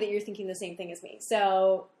I'm happy that you're thinking the same thing as me.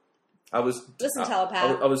 So, listen,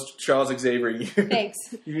 telepath. I was Charles Xavier. Thanks.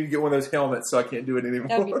 You need to get one of those helmets so I can't do it anymore.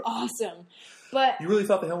 That would be awesome. But you really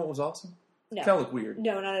thought the helmet was awesome? No. It kind of looked weird.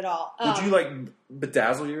 No, not at all. Would you like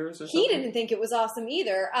bedazzle yours or something? He didn't think it was awesome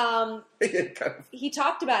either. He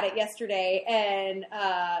talked about it yesterday, and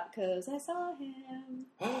because I saw him.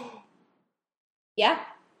 Yeah,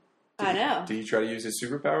 I know. Did he try to use his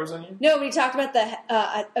superpowers on you? No, but he talked about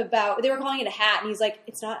they were calling it a hat, and he's like,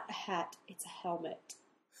 "It's not a hat, it's a helmet."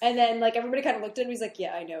 And then like everybody kind of looked at him. He's like,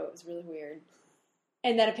 "Yeah, I know, it was really weird."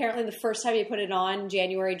 And then apparently the first time he put it on,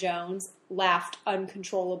 January Jones laughed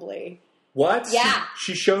uncontrollably. What? Yeah.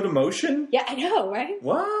 She showed emotion? Yeah, I know, right?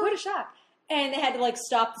 What? What a shock. And they had to, like,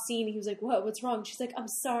 stop the scene. And he was like, what's wrong? She's like, I'm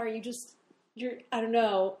sorry. I don't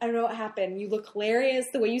know. I don't know what happened. You look hilarious.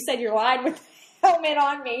 The way you said your line with the helmet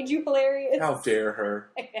on made you hilarious. How dare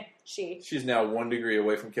her. She's now 1 degree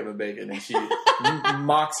away from Kevin Bacon, and she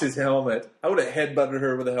mocks his helmet. I would have headbutted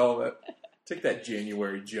her with a helmet. Take that,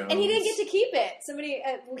 January Jones. And he didn't get to keep it. Somebody,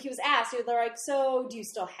 he was asked, they're like, so do you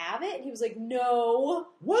still have it? And he was like, no.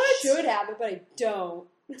 What? I should have it, but I don't.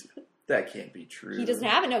 That can't be true. He doesn't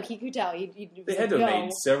have it. No, he could tell. They had to have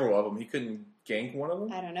made several of them. He couldn't gank one of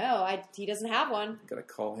them? I don't know. He doesn't have one. Gotta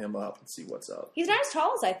call him up and see what's up. He's not as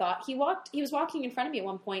tall as I thought. He was walking in front of me at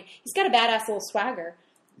one point. He's got a badass little swagger.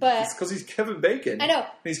 But it's because he's Kevin Bacon. I know.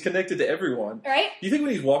 He's connected to everyone. Right? You think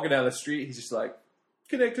when he's walking down the street, he's just like,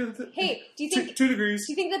 connected to hey, do you think 2 degrees?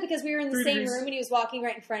 Do you think that because we were in the same room and he was walking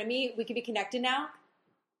right in front of me, we could be connected now?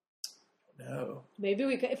 No. Maybe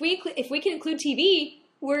we could. If we can include TV,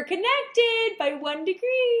 We're connected by 1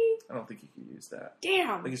 degree. I don't think you can use that. I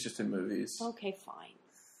Damn. think it's just in movies. Okay, fine.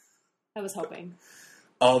 I was hoping.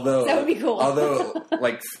 Although That would be cool. Although,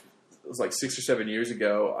 like, it was like 6 or 7 years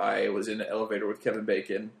ago, I was in an elevator with Kevin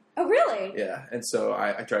Bacon. Oh, really? Yeah, and so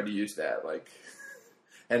I tried to use that, like,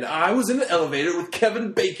 and I was in an elevator with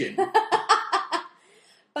Kevin Bacon.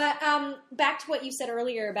 But back to what you said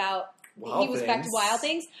earlier about Wild he was back to Things. Wild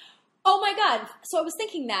Things. Oh my God. So I was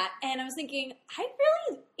thinking that, and I was thinking, I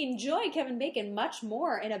really enjoy Kevin Bacon much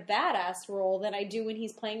more in a badass role than I do when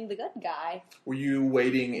he's playing the good guy. Were you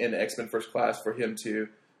waiting in X-Men First Class for him to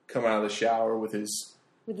come out of the shower with his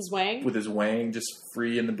wang? just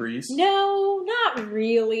free in the breeze? No, not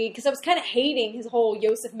really, because I was kind of hating his whole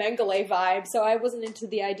Josef Mengele vibe, so I wasn't into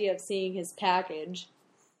the idea of seeing his package.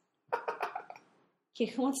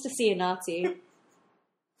 Who wants to see a Nazi?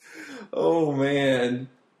 Oh, man.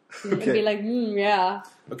 And be like, yeah.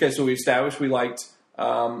 Okay, so we established we liked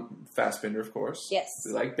Fassbender, of course. Yes.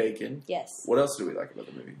 We liked Bacon. Yes. What else do we like about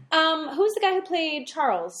the movie? Who's the guy who played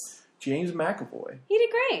Charles? James McAvoy. He did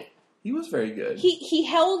great. He was very good. He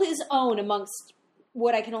held his own amongst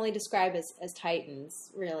what I can only describe as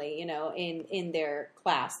titans, really, in their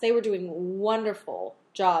class. They were doing wonderful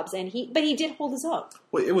jobs, but he did hold his own.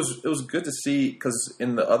 Well, it was good to see, because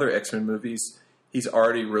in the other X-Men movies, he's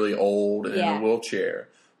already really old and in a wheelchair.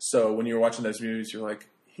 So when you were watching those movies, you're like,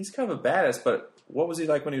 he's kind of a badass, but what was he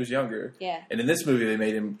like when he was younger? Yeah. And in this movie, they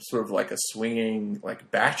made him sort of like a swinging, like,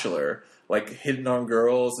 bachelor, like hitting on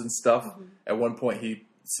girls and stuff. Mm-hmm. At one point, he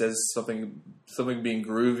says something being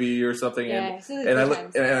groovy or something, and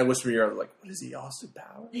I whisper in your ear, like, what is he, Austin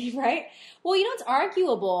Powers? Right? Well, it's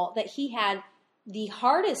arguable that he had the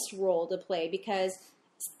hardest role to play because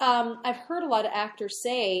I've heard a lot of actors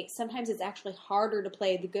say sometimes it's actually harder to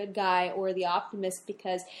play the good guy or the optimist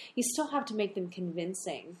because you still have to make them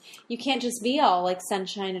convincing. You can't just be all like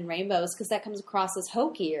sunshine and rainbows because that comes across as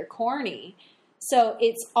hokey or corny. So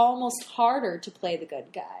it's almost harder to play the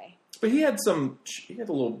good guy. But he had a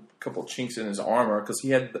little couple chinks in his armor because he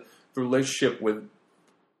had the relationship with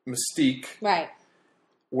Mystique, right?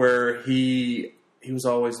 Where he was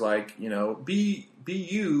always like, be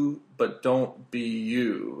you, but don't be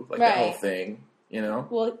you, like that whole thing,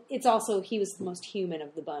 Well, it's also he was the most human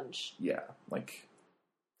of the bunch. Yeah, like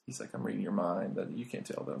he's like, I'm reading your mind, but you can't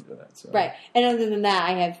tell that I'm doing that. So. Right, and other than that,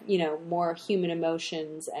 I have more human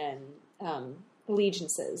emotions and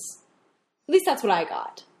allegiances. At least that's what I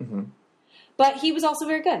got. Mm-hmm. But he was also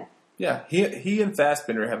very good. Yeah, he and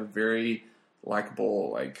Fassbender have a very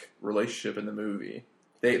likable relationship in the movie.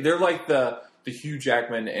 They're like the Hugh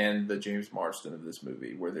Jackman and the James Marsden of this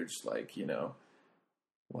movie, where they're just like,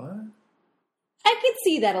 what? I could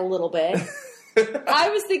see that a little bit. I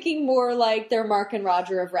was thinking more like they're Mark and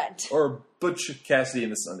Roger of Rent. Or Butch Cassidy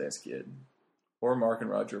and the Sundance Kid. Or Mark and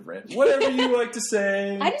Roger of Rent. Whatever you like to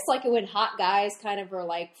say. I just like it when hot guys kind of are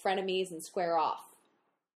like frenemies and square off.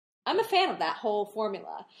 I'm a fan of that whole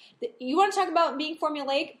formula. You want to talk about being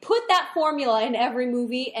formulaic? Put that formula in every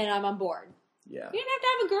movie and I'm on board. Yeah. You don't have to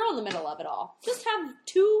have a girl in the middle of it all. Just have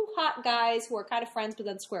two hot guys who are kind of friends but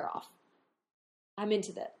then square off. I'm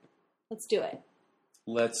into that. Let's do it.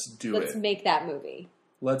 Let's make that movie.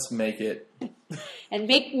 Let's make it. And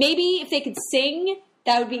maybe if they could sing,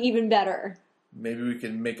 that would be even better. Maybe we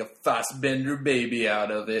can make a Fassbender baby out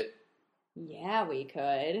of it. Yeah, we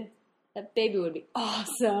could. That baby would be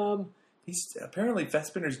awesome. Apparently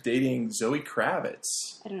Fassbender's dating Zoe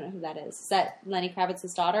Kravitz. I don't know who that is. Is that Lenny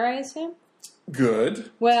Kravitz's daughter, I assume? Good.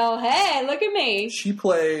 Well, hey, look at me. She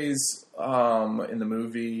plays, in the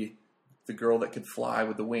movie, the girl that could fly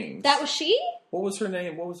with the wings. That was she? What was her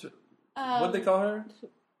name? What did they call her?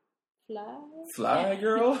 Fly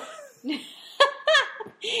girl?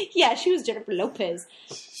 Yeah, she was Jennifer Lopez.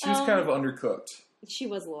 She was kind of undercooked. She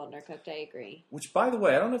was a little undercooked, I agree. Which, by the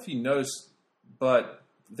way, I don't know if you noticed, but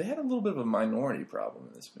they had a little bit of a minority problem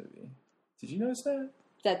in this movie. Did you notice that?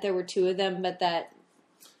 That there were two of them, but that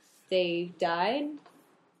they died?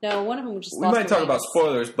 No, one of them just We might talk about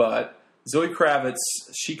spoilers, but Zoe Kravitz,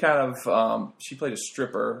 she kind of, she played a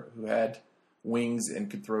stripper who had wings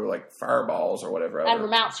and could throw, fireballs or whatever. Out of her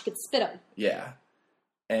mouth, she could spit them. Yeah.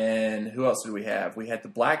 And who else did we have? We had the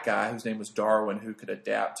black guy whose name was Darwin who could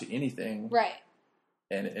adapt to anything. Right.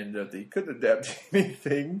 And it ended up that he couldn't adapt to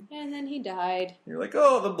anything. And then he died. And you're like,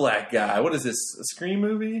 oh, the black guy. What is this, a Scream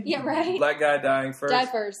movie? Yeah, right. Black guy dying first. Died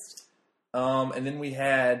first. And then we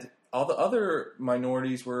had all the other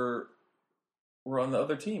minorities were on the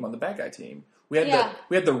other team, on the bad guy team. We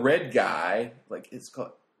had the red guy, it's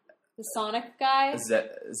called the Sonic guy. Is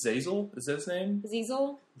that Zazel? Is that his name?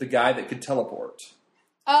 Zazel? The guy that could teleport.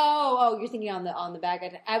 Oh, you're thinking on the bad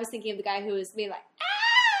guy. I was thinking of the guy who was being like, ah!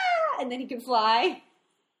 and then he can fly.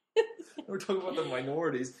 We're talking about the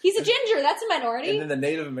minorities. He's a ginger. That's a minority. And then the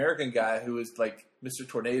Native American guy who was like Mr.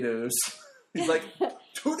 Tornadoes. He's like,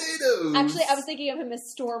 tornadoes! Actually, I was thinking of him as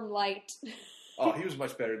Stormlight. Oh, he was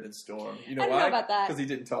much better than Storm. You know I don't why? know about that. Because he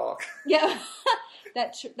didn't talk. Yeah,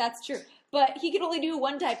 that's true. But he could only do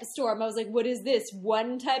one type of storm. I was like, what is this?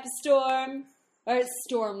 One type of storm? Or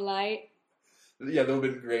Stormlight? Yeah, that would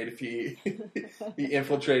have been great if he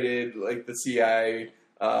infiltrated like the CIA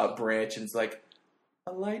branch and it's like,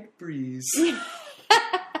 a light breeze.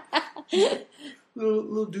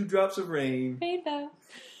 little dewdrops of rain. Rainbow.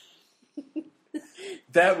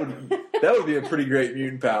 That would be a pretty great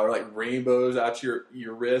mutant power, like rainbows out your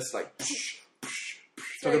wrist, like.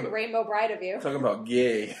 It's very rainbow bright of you. Talking about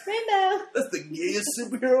gay. Rainbow. That's the gayest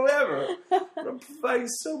superhero ever. I'm providing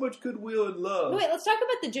so much goodwill and love. Wait, let's talk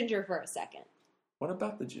about the ginger for a second. What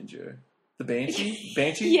about the ginger? The Banshee?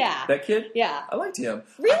 Banshee? Yeah. That kid? Yeah. I liked him.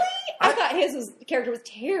 Really? I thought his character was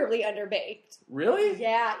terribly underbaked. Really?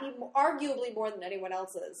 Yeah, arguably more than anyone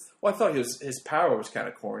else's. Well, I thought his power was kind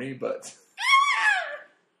of corny, but...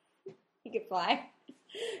 He could fly.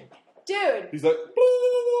 Dude. He's like...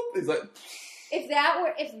 Boop. He's like... If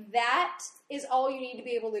that is all you need to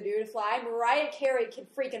be able to do to fly, Mariah Carey can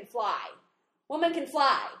freaking fly. Woman can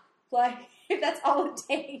fly. Like, if that's all it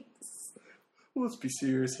takes. Let's be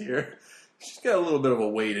serious here. She's got a little bit of a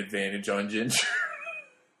weight advantage on Ginger.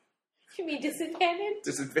 You mean disadvantage?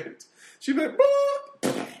 Disadvantage. She'd be like,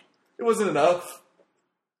 boop. It wasn't enough.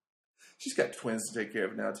 She's got twins to take care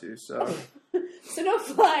of now, too, so... So no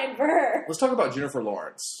flying for her. Let's talk about Jennifer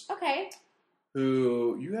Lawrence. Okay.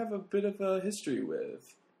 Who you have a bit of a history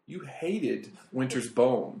with. You hated Winter's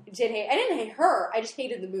Bone. I didn't hate her. I just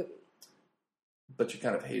hated the movie. But you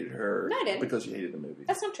kind of hated her. No, I didn't. Because you hated the movie.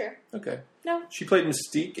 That's not true. Okay. No. She played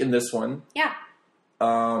Mystique in this one. Yeah.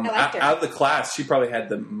 I liked her. Out of the class, she probably had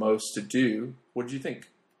the most to do. What did you think?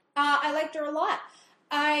 I liked her a lot.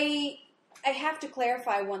 I have to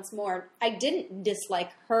clarify once more. I didn't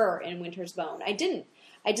dislike her in Winter's Bone. I didn't.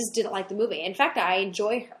 I just didn't like the movie. In fact, I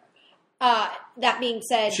enjoy her. That being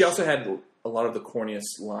said... She also had a lot of the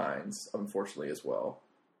corniest lines, unfortunately, as well.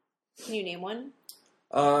 Can you name one?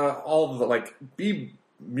 All of the, like, be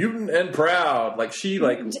mutant and proud. Like, she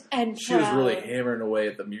was really hammering away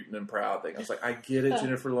at the mutant and proud thing. I was like, I get it,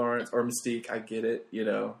 Jennifer Lawrence, or Mystique, I get it, you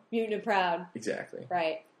know. Mutant and proud. Exactly.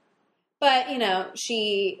 Right. But, you know,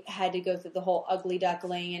 she had to go through the whole ugly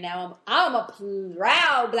duckling, and now I'm a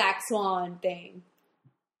proud black swan thing.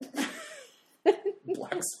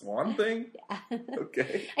 Black swan thing? Yeah.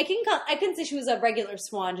 Okay. I can say she was a regular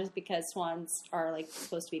swan just because swans are like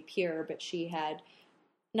supposed to be pure, but she had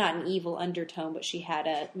not an evil undertone, but she had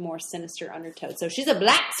a more sinister undertone. So she's a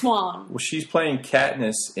black swan. Well, she's playing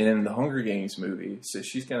Katniss in the Hunger Games movie, so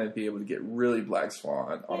she's going to be able to get really black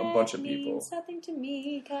swan on a bunch of people. Means nothing to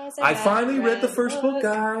me because I finally read the first book,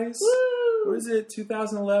 guys. Woo! What is it?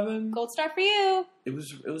 2011. Gold star for you. It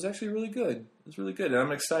was actually really good. It was really good, and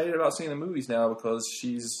I'm excited about seeing the movies now because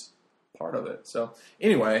she's part of it. So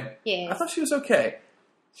anyway, Yes. I thought she was okay.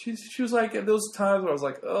 She was like at those times where I was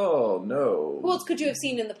like, oh no. Who else could you have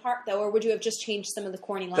seen in the part though, or would you have just changed some of the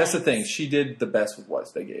corny lines? That's the thing. She did the best with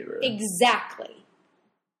what they gave her. Exactly.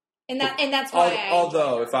 And that's why.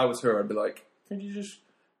 Although if I was her, I'd be like, can you just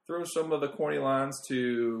throw some of the corny lines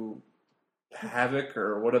to Havoc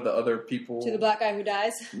or what are the other people? To the black guy who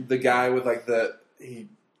dies. The guy with like he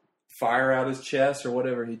fire out his chest or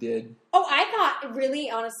whatever he did. Oh, I thought, really,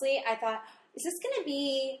 honestly, is this going to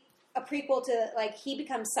be a prequel to, like, he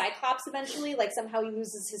becomes Cyclops eventually? Like, somehow he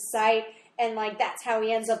loses his sight, and, like, that's how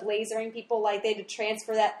he ends up lasering people? Like, they had to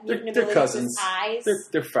transfer that mutant They're ability cousins. to his eyes?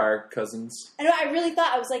 They're fire cousins. I know, I really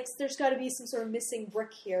thought, I was like, there's got to be some sort of missing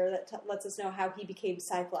brick here that lets us know how he became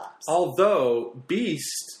Cyclops. Although,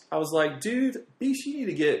 Beast, I was like, dude, Beast, you need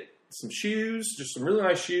to get some shoes, just some really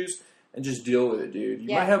nice shoes, and just deal with it, dude.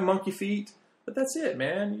 You might have monkey feet, but that's it,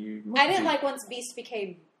 man. I didn't like once Beast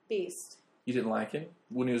became Beast. You didn't like him?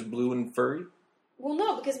 When he was blue and furry? Well,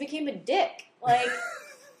 no, because he became a dick. Like...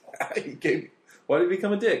 Why did he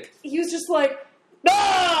become a dick? He was just like,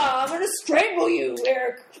 I'm going to strangle you,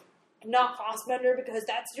 Eric. Not Fassbender, because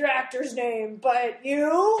that's your actor's name, but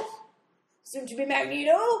you, soon to be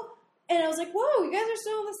Magneto. And I was like, whoa, you guys are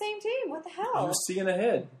still on the same team. What the hell? He was seeing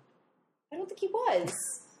ahead. I don't think he was.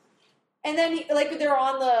 And then, they're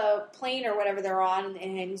on the plane or whatever they're on,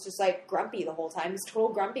 and he's just, like, grumpy the whole time. He's a total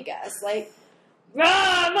grumpy guy. It's like,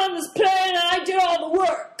 I'm on this plane and I did all the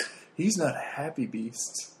work. He's not a happy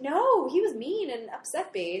Beast. No, he was mean and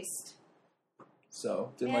upset Beast.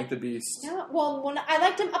 So, didn't like the Beast. No, well, I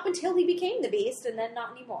liked him up until he became the Beast, and then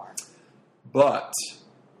not anymore. But,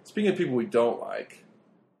 speaking of people we don't like,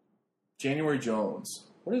 January Jones.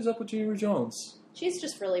 What is up with January Jones? She's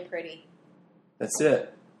just really pretty. That's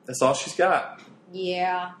it. That's all she's got.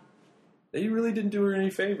 Yeah. They really didn't do her any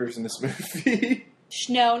favors in this movie.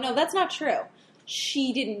 No, that's not true.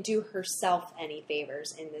 She didn't do herself any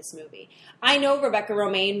favors in this movie. I know Rebecca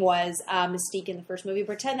Romijn was Mystique in the first movie.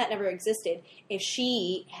 Pretend that never existed. If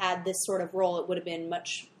she had this sort of role, it would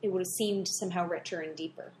have seemed somehow richer and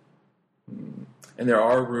deeper. And there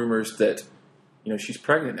are rumors that, she's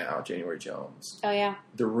pregnant now, January Jones. Oh, yeah?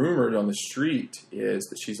 The rumor on the street is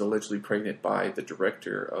that she's allegedly pregnant by the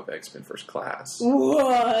director of X-Men First Class.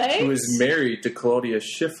 What? Who is married to Claudia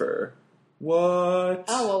Schiffer. What?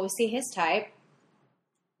 Oh, well, we see his type.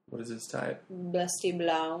 What is his type? Busty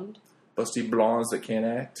blonde. Busty blondes that can't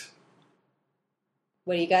act?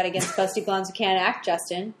 What do you got against busty blondes who can't act,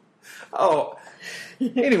 Justin? Oh,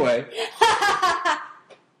 anyway.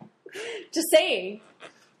 Just saying.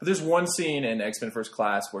 But there's one scene in X-Men First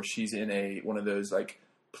Class where she's in one of those,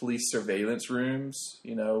 police surveillance rooms,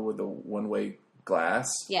 with the one-way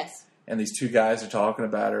glass. Yes. And these two guys are talking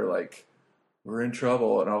about her, we're in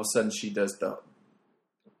trouble. And all of a sudden she does the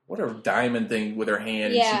whatever diamond thing with her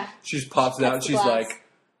hand. Yeah. And she just pops it out and she's glass. like,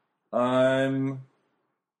 I'm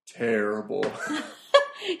terrible.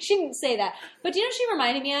 She didn't say that. But do you know what she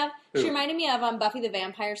reminded me of? Who? She reminded me of Buffy the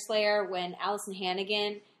Vampire Slayer when Allison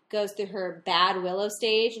Hannigan goes through her bad Willow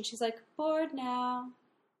stage and she's like, bored now.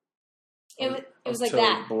 It was like totally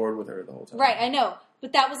that. Bored with her the whole time. Right, I know.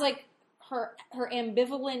 But that was like her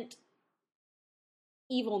ambivalent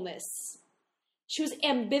evilness. She was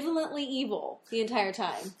ambivalently evil the entire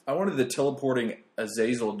time. I wanted the teleporting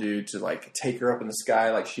Azazel dude to take her up in the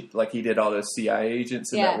sky like he did all those CIA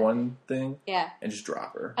agents in that one thing. Yeah. And just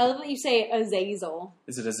drop her. I love that you say Azazel.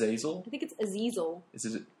 Is it Azazel? I think it's Azazel. Is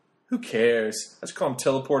it? Who cares? I just call him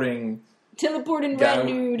teleporting red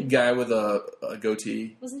dude. Guy with a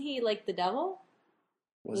goatee. Wasn't he like the devil?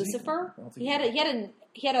 Was Lucifer? He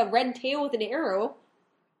He had a red tail with an arrow.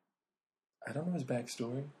 I don't know his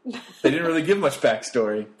backstory. They didn't really give much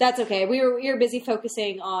backstory. That's okay. We were busy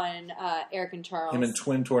focusing on Eric and Charles. Him and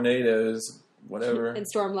twin tornadoes, whatever. And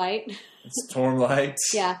Stormlight. Stormlight.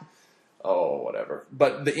 Yeah. Oh, whatever.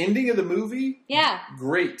 But the ending of the movie? Yeah.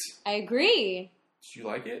 Great. I agree. Did you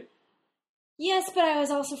like it? Yes, but I was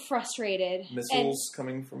also frustrated. Missiles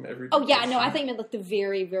coming from every Oh, yeah. direction. No, I think it meant the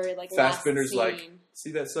very, very, Fassbender's last scene.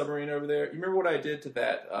 see that submarine over there? You remember what I did to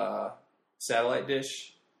that satellite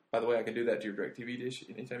dish? By the way, I can do that to your DirecTV dish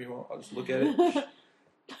anytime you want. I'll just look at it.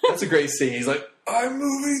 That's a great scene. He's like, I'm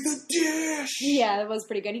moving the dish! Yeah, that was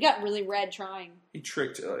pretty good. He got really red trying.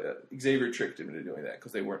 Xavier tricked him into doing that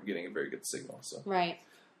because they weren't getting a very good signal. So. Right.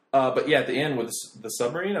 But yeah, at the end with the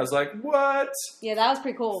submarine, I was like, what? Yeah, that was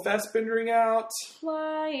pretty cool. Fassbendering out.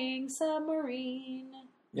 Flying submarine.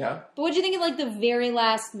 Yeah. But what do you think of the very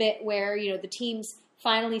last bit where, the teams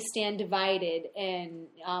finally stand divided and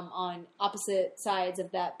on opposite sides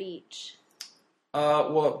of that beach?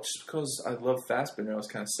 Well, just because I love Fassbender, I was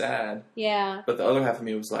kind of sad. Yeah. But the other half of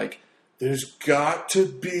me was like, there's got to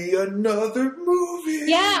be another movie.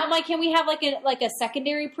 Yeah, I'm like, can we have a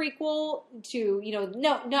secondary prequel to,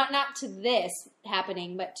 no, not to this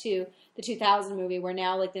happening, but to the 2000 movie where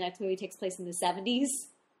now the next movie takes place in the 70s?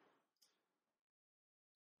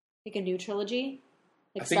 Like a new trilogy?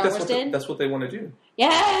 Like Star Wars did? That's what they want to do.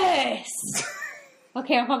 Yes!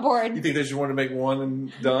 Okay, I'm on board. You think they just want to make one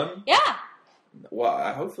and done? Yeah. Well,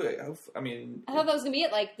 I thought that was going to be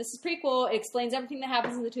it. This is prequel. It explains everything that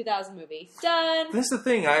happens in the 2000 movie. Done. That's the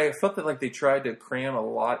thing. I felt that they tried to cram a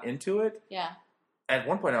lot into it. Yeah. At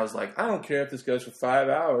one point, I was like, I don't care if this goes for 5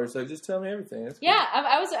 hours. Just tell me everything. That's yeah,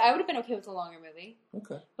 I would have been okay with a longer movie.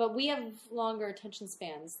 Okay. But we have longer attention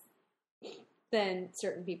spans than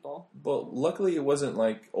certain people. Well, luckily it wasn't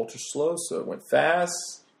ultra slow, so it went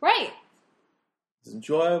fast. Right. It was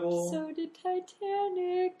enjoyable. So did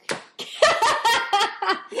Titanic.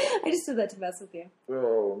 I just did that to mess with you.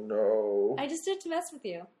 Oh, no. I just did it to mess with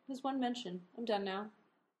you. There's one mention. I'm done now.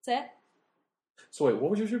 That's it. So wait, what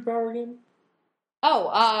was your superpower again?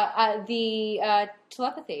 Oh, the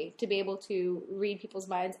telepathy. To be able to read people's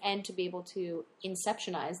minds and to be able to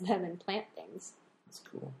inceptionize them and plant things. That's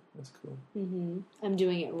cool. Mm-hmm. I'm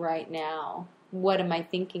doing it right now. What am I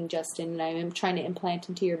thinking, Justin? And I'm trying to implant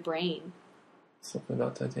into your brain. Something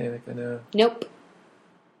about Titanic, I know. Nope.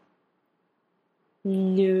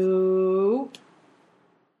 Don't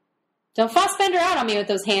Fassbender out on me with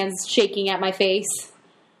those hands shaking at my face.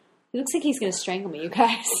 It looks like he's going to strangle me, you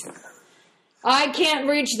guys. I can't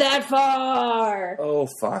reach that far. Oh,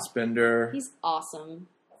 Fassbender. He's awesome.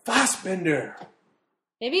 Fassbender.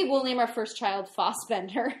 Maybe we'll name our first child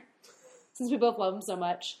Fassbender, since we both love him so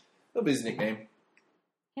much. That'll be his nickname.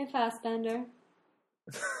 Hey, Fassbender.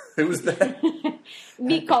 Who was that?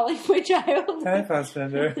 Me calling my child. Hi,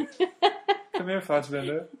 Fassbender. Come here,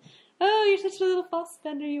 Fassbender. Oh, you're such a little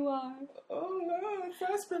Fassbender you are. Oh, no,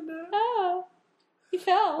 Fassbender. Oh, you I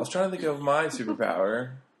fell. was trying to think of my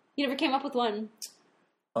superpower. You never came up with one.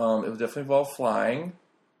 It would definitely involve flying.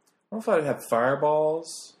 I don't know if I'd have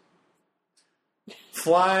fireballs.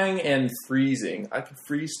 Flying and freezing. I could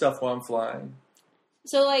freeze stuff while I'm flying.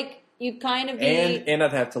 So, like, you'd kind of be... And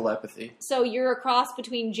I'd have telepathy. So you're a cross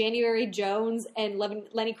between January Jones and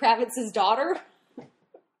Lenny Kravitz's daughter?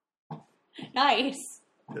 Nice.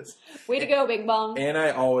 Yes. Way to go, Bing Bong. And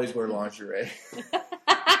I always wear lingerie.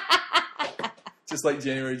 Just like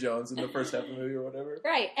January Jones in the first half of the movie or whatever.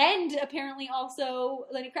 Right. And apparently also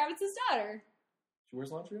Lenny Kravitz's daughter. She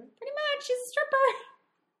wears lingerie? Pretty much. She's a stripper.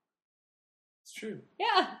 It's true.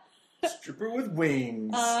 Yeah. Stripper with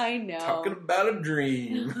wings. I know. Talking about a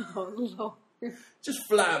dream. Oh, Lord. Just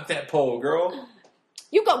fly up that pole, girl.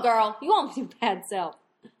 You go, girl. You won't do bad self.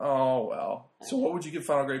 Oh, well. So what would you give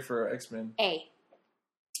final grade for X-Men? A.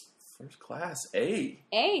 First class. A.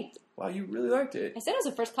 A. Wow, you really liked it. I said it was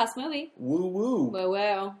a first-class movie. Woo woo. Whoa,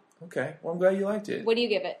 whoa. Okay, well I'm glad you liked it. What do you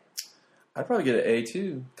give it? I'd probably get an A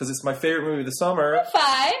too, because it's my favorite movie of the summer.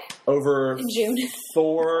 5. Over In June.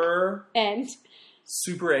 Thor, And,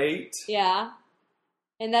 Super 8, yeah.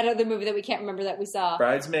 And that other movie that we can't remember that we saw.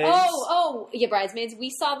 Bridesmaids. Yeah, Bridesmaids. We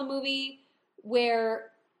saw the movie where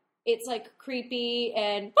it's like creepy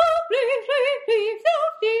and...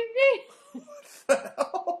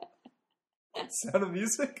 Sound of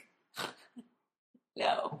Music?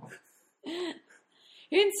 No.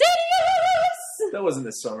 Insidious! That wasn't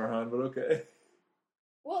this summer, hon, but okay.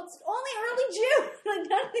 Well, it's only early June. Like,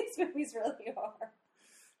 none of these movies really are.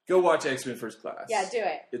 Go watch X-Men First Class. Yeah, do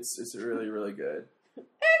it. It's really, really good.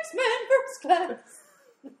 X-Men First Class.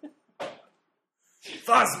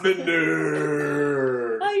 Fassbender!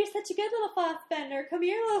 Oh, you're such a good little Fassbender. Come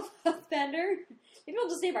here, little Fassbender. Maybe we'll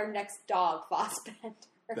just name our next dog Fassbender.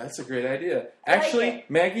 That's a great idea. I like Actually, it.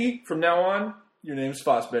 Maggie, from now on, your name's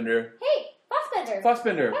Fassbender. Hey, Fassbender.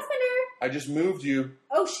 Fassbender. Fassbender. I just moved you.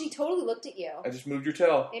 Oh, she totally looked at you. I just moved your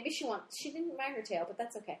tail. Maybe she didn't mind her tail, but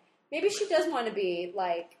that's okay. Maybe she does want to be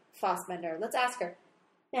like Fassbender. Let's ask her.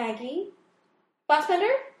 Maggie?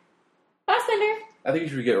 Fassbender? Fassbender? I think you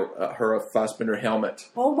should get her a Fassbender helmet.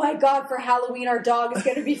 Oh my god, for Halloween our dog is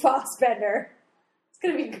going to be Fassbender. It's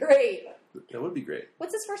going to be great. That would be great.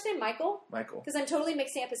 What's his first name? Michael? Michael. Because I'm totally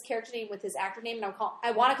mixing up his character name with his actor name, and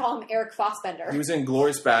I want to call him Eric Fassbender. He was in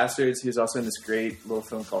Glorious Bastards. He was also in this great little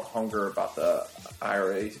film called Hunger about the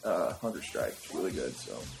IRA hunger strike. It's really good.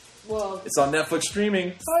 So Whoa. it's on Netflix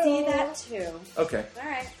streaming. See that too. Okay. All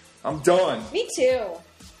right. I'm done. Me too.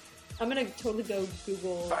 I'm going to totally go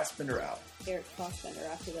Google Fassbender out. Eric Fassbender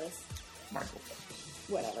after this. Michael.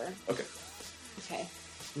 Whatever. Okay. Okay.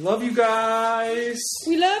 Love you guys.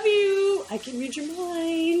 We love you. I can read your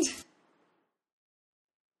mind.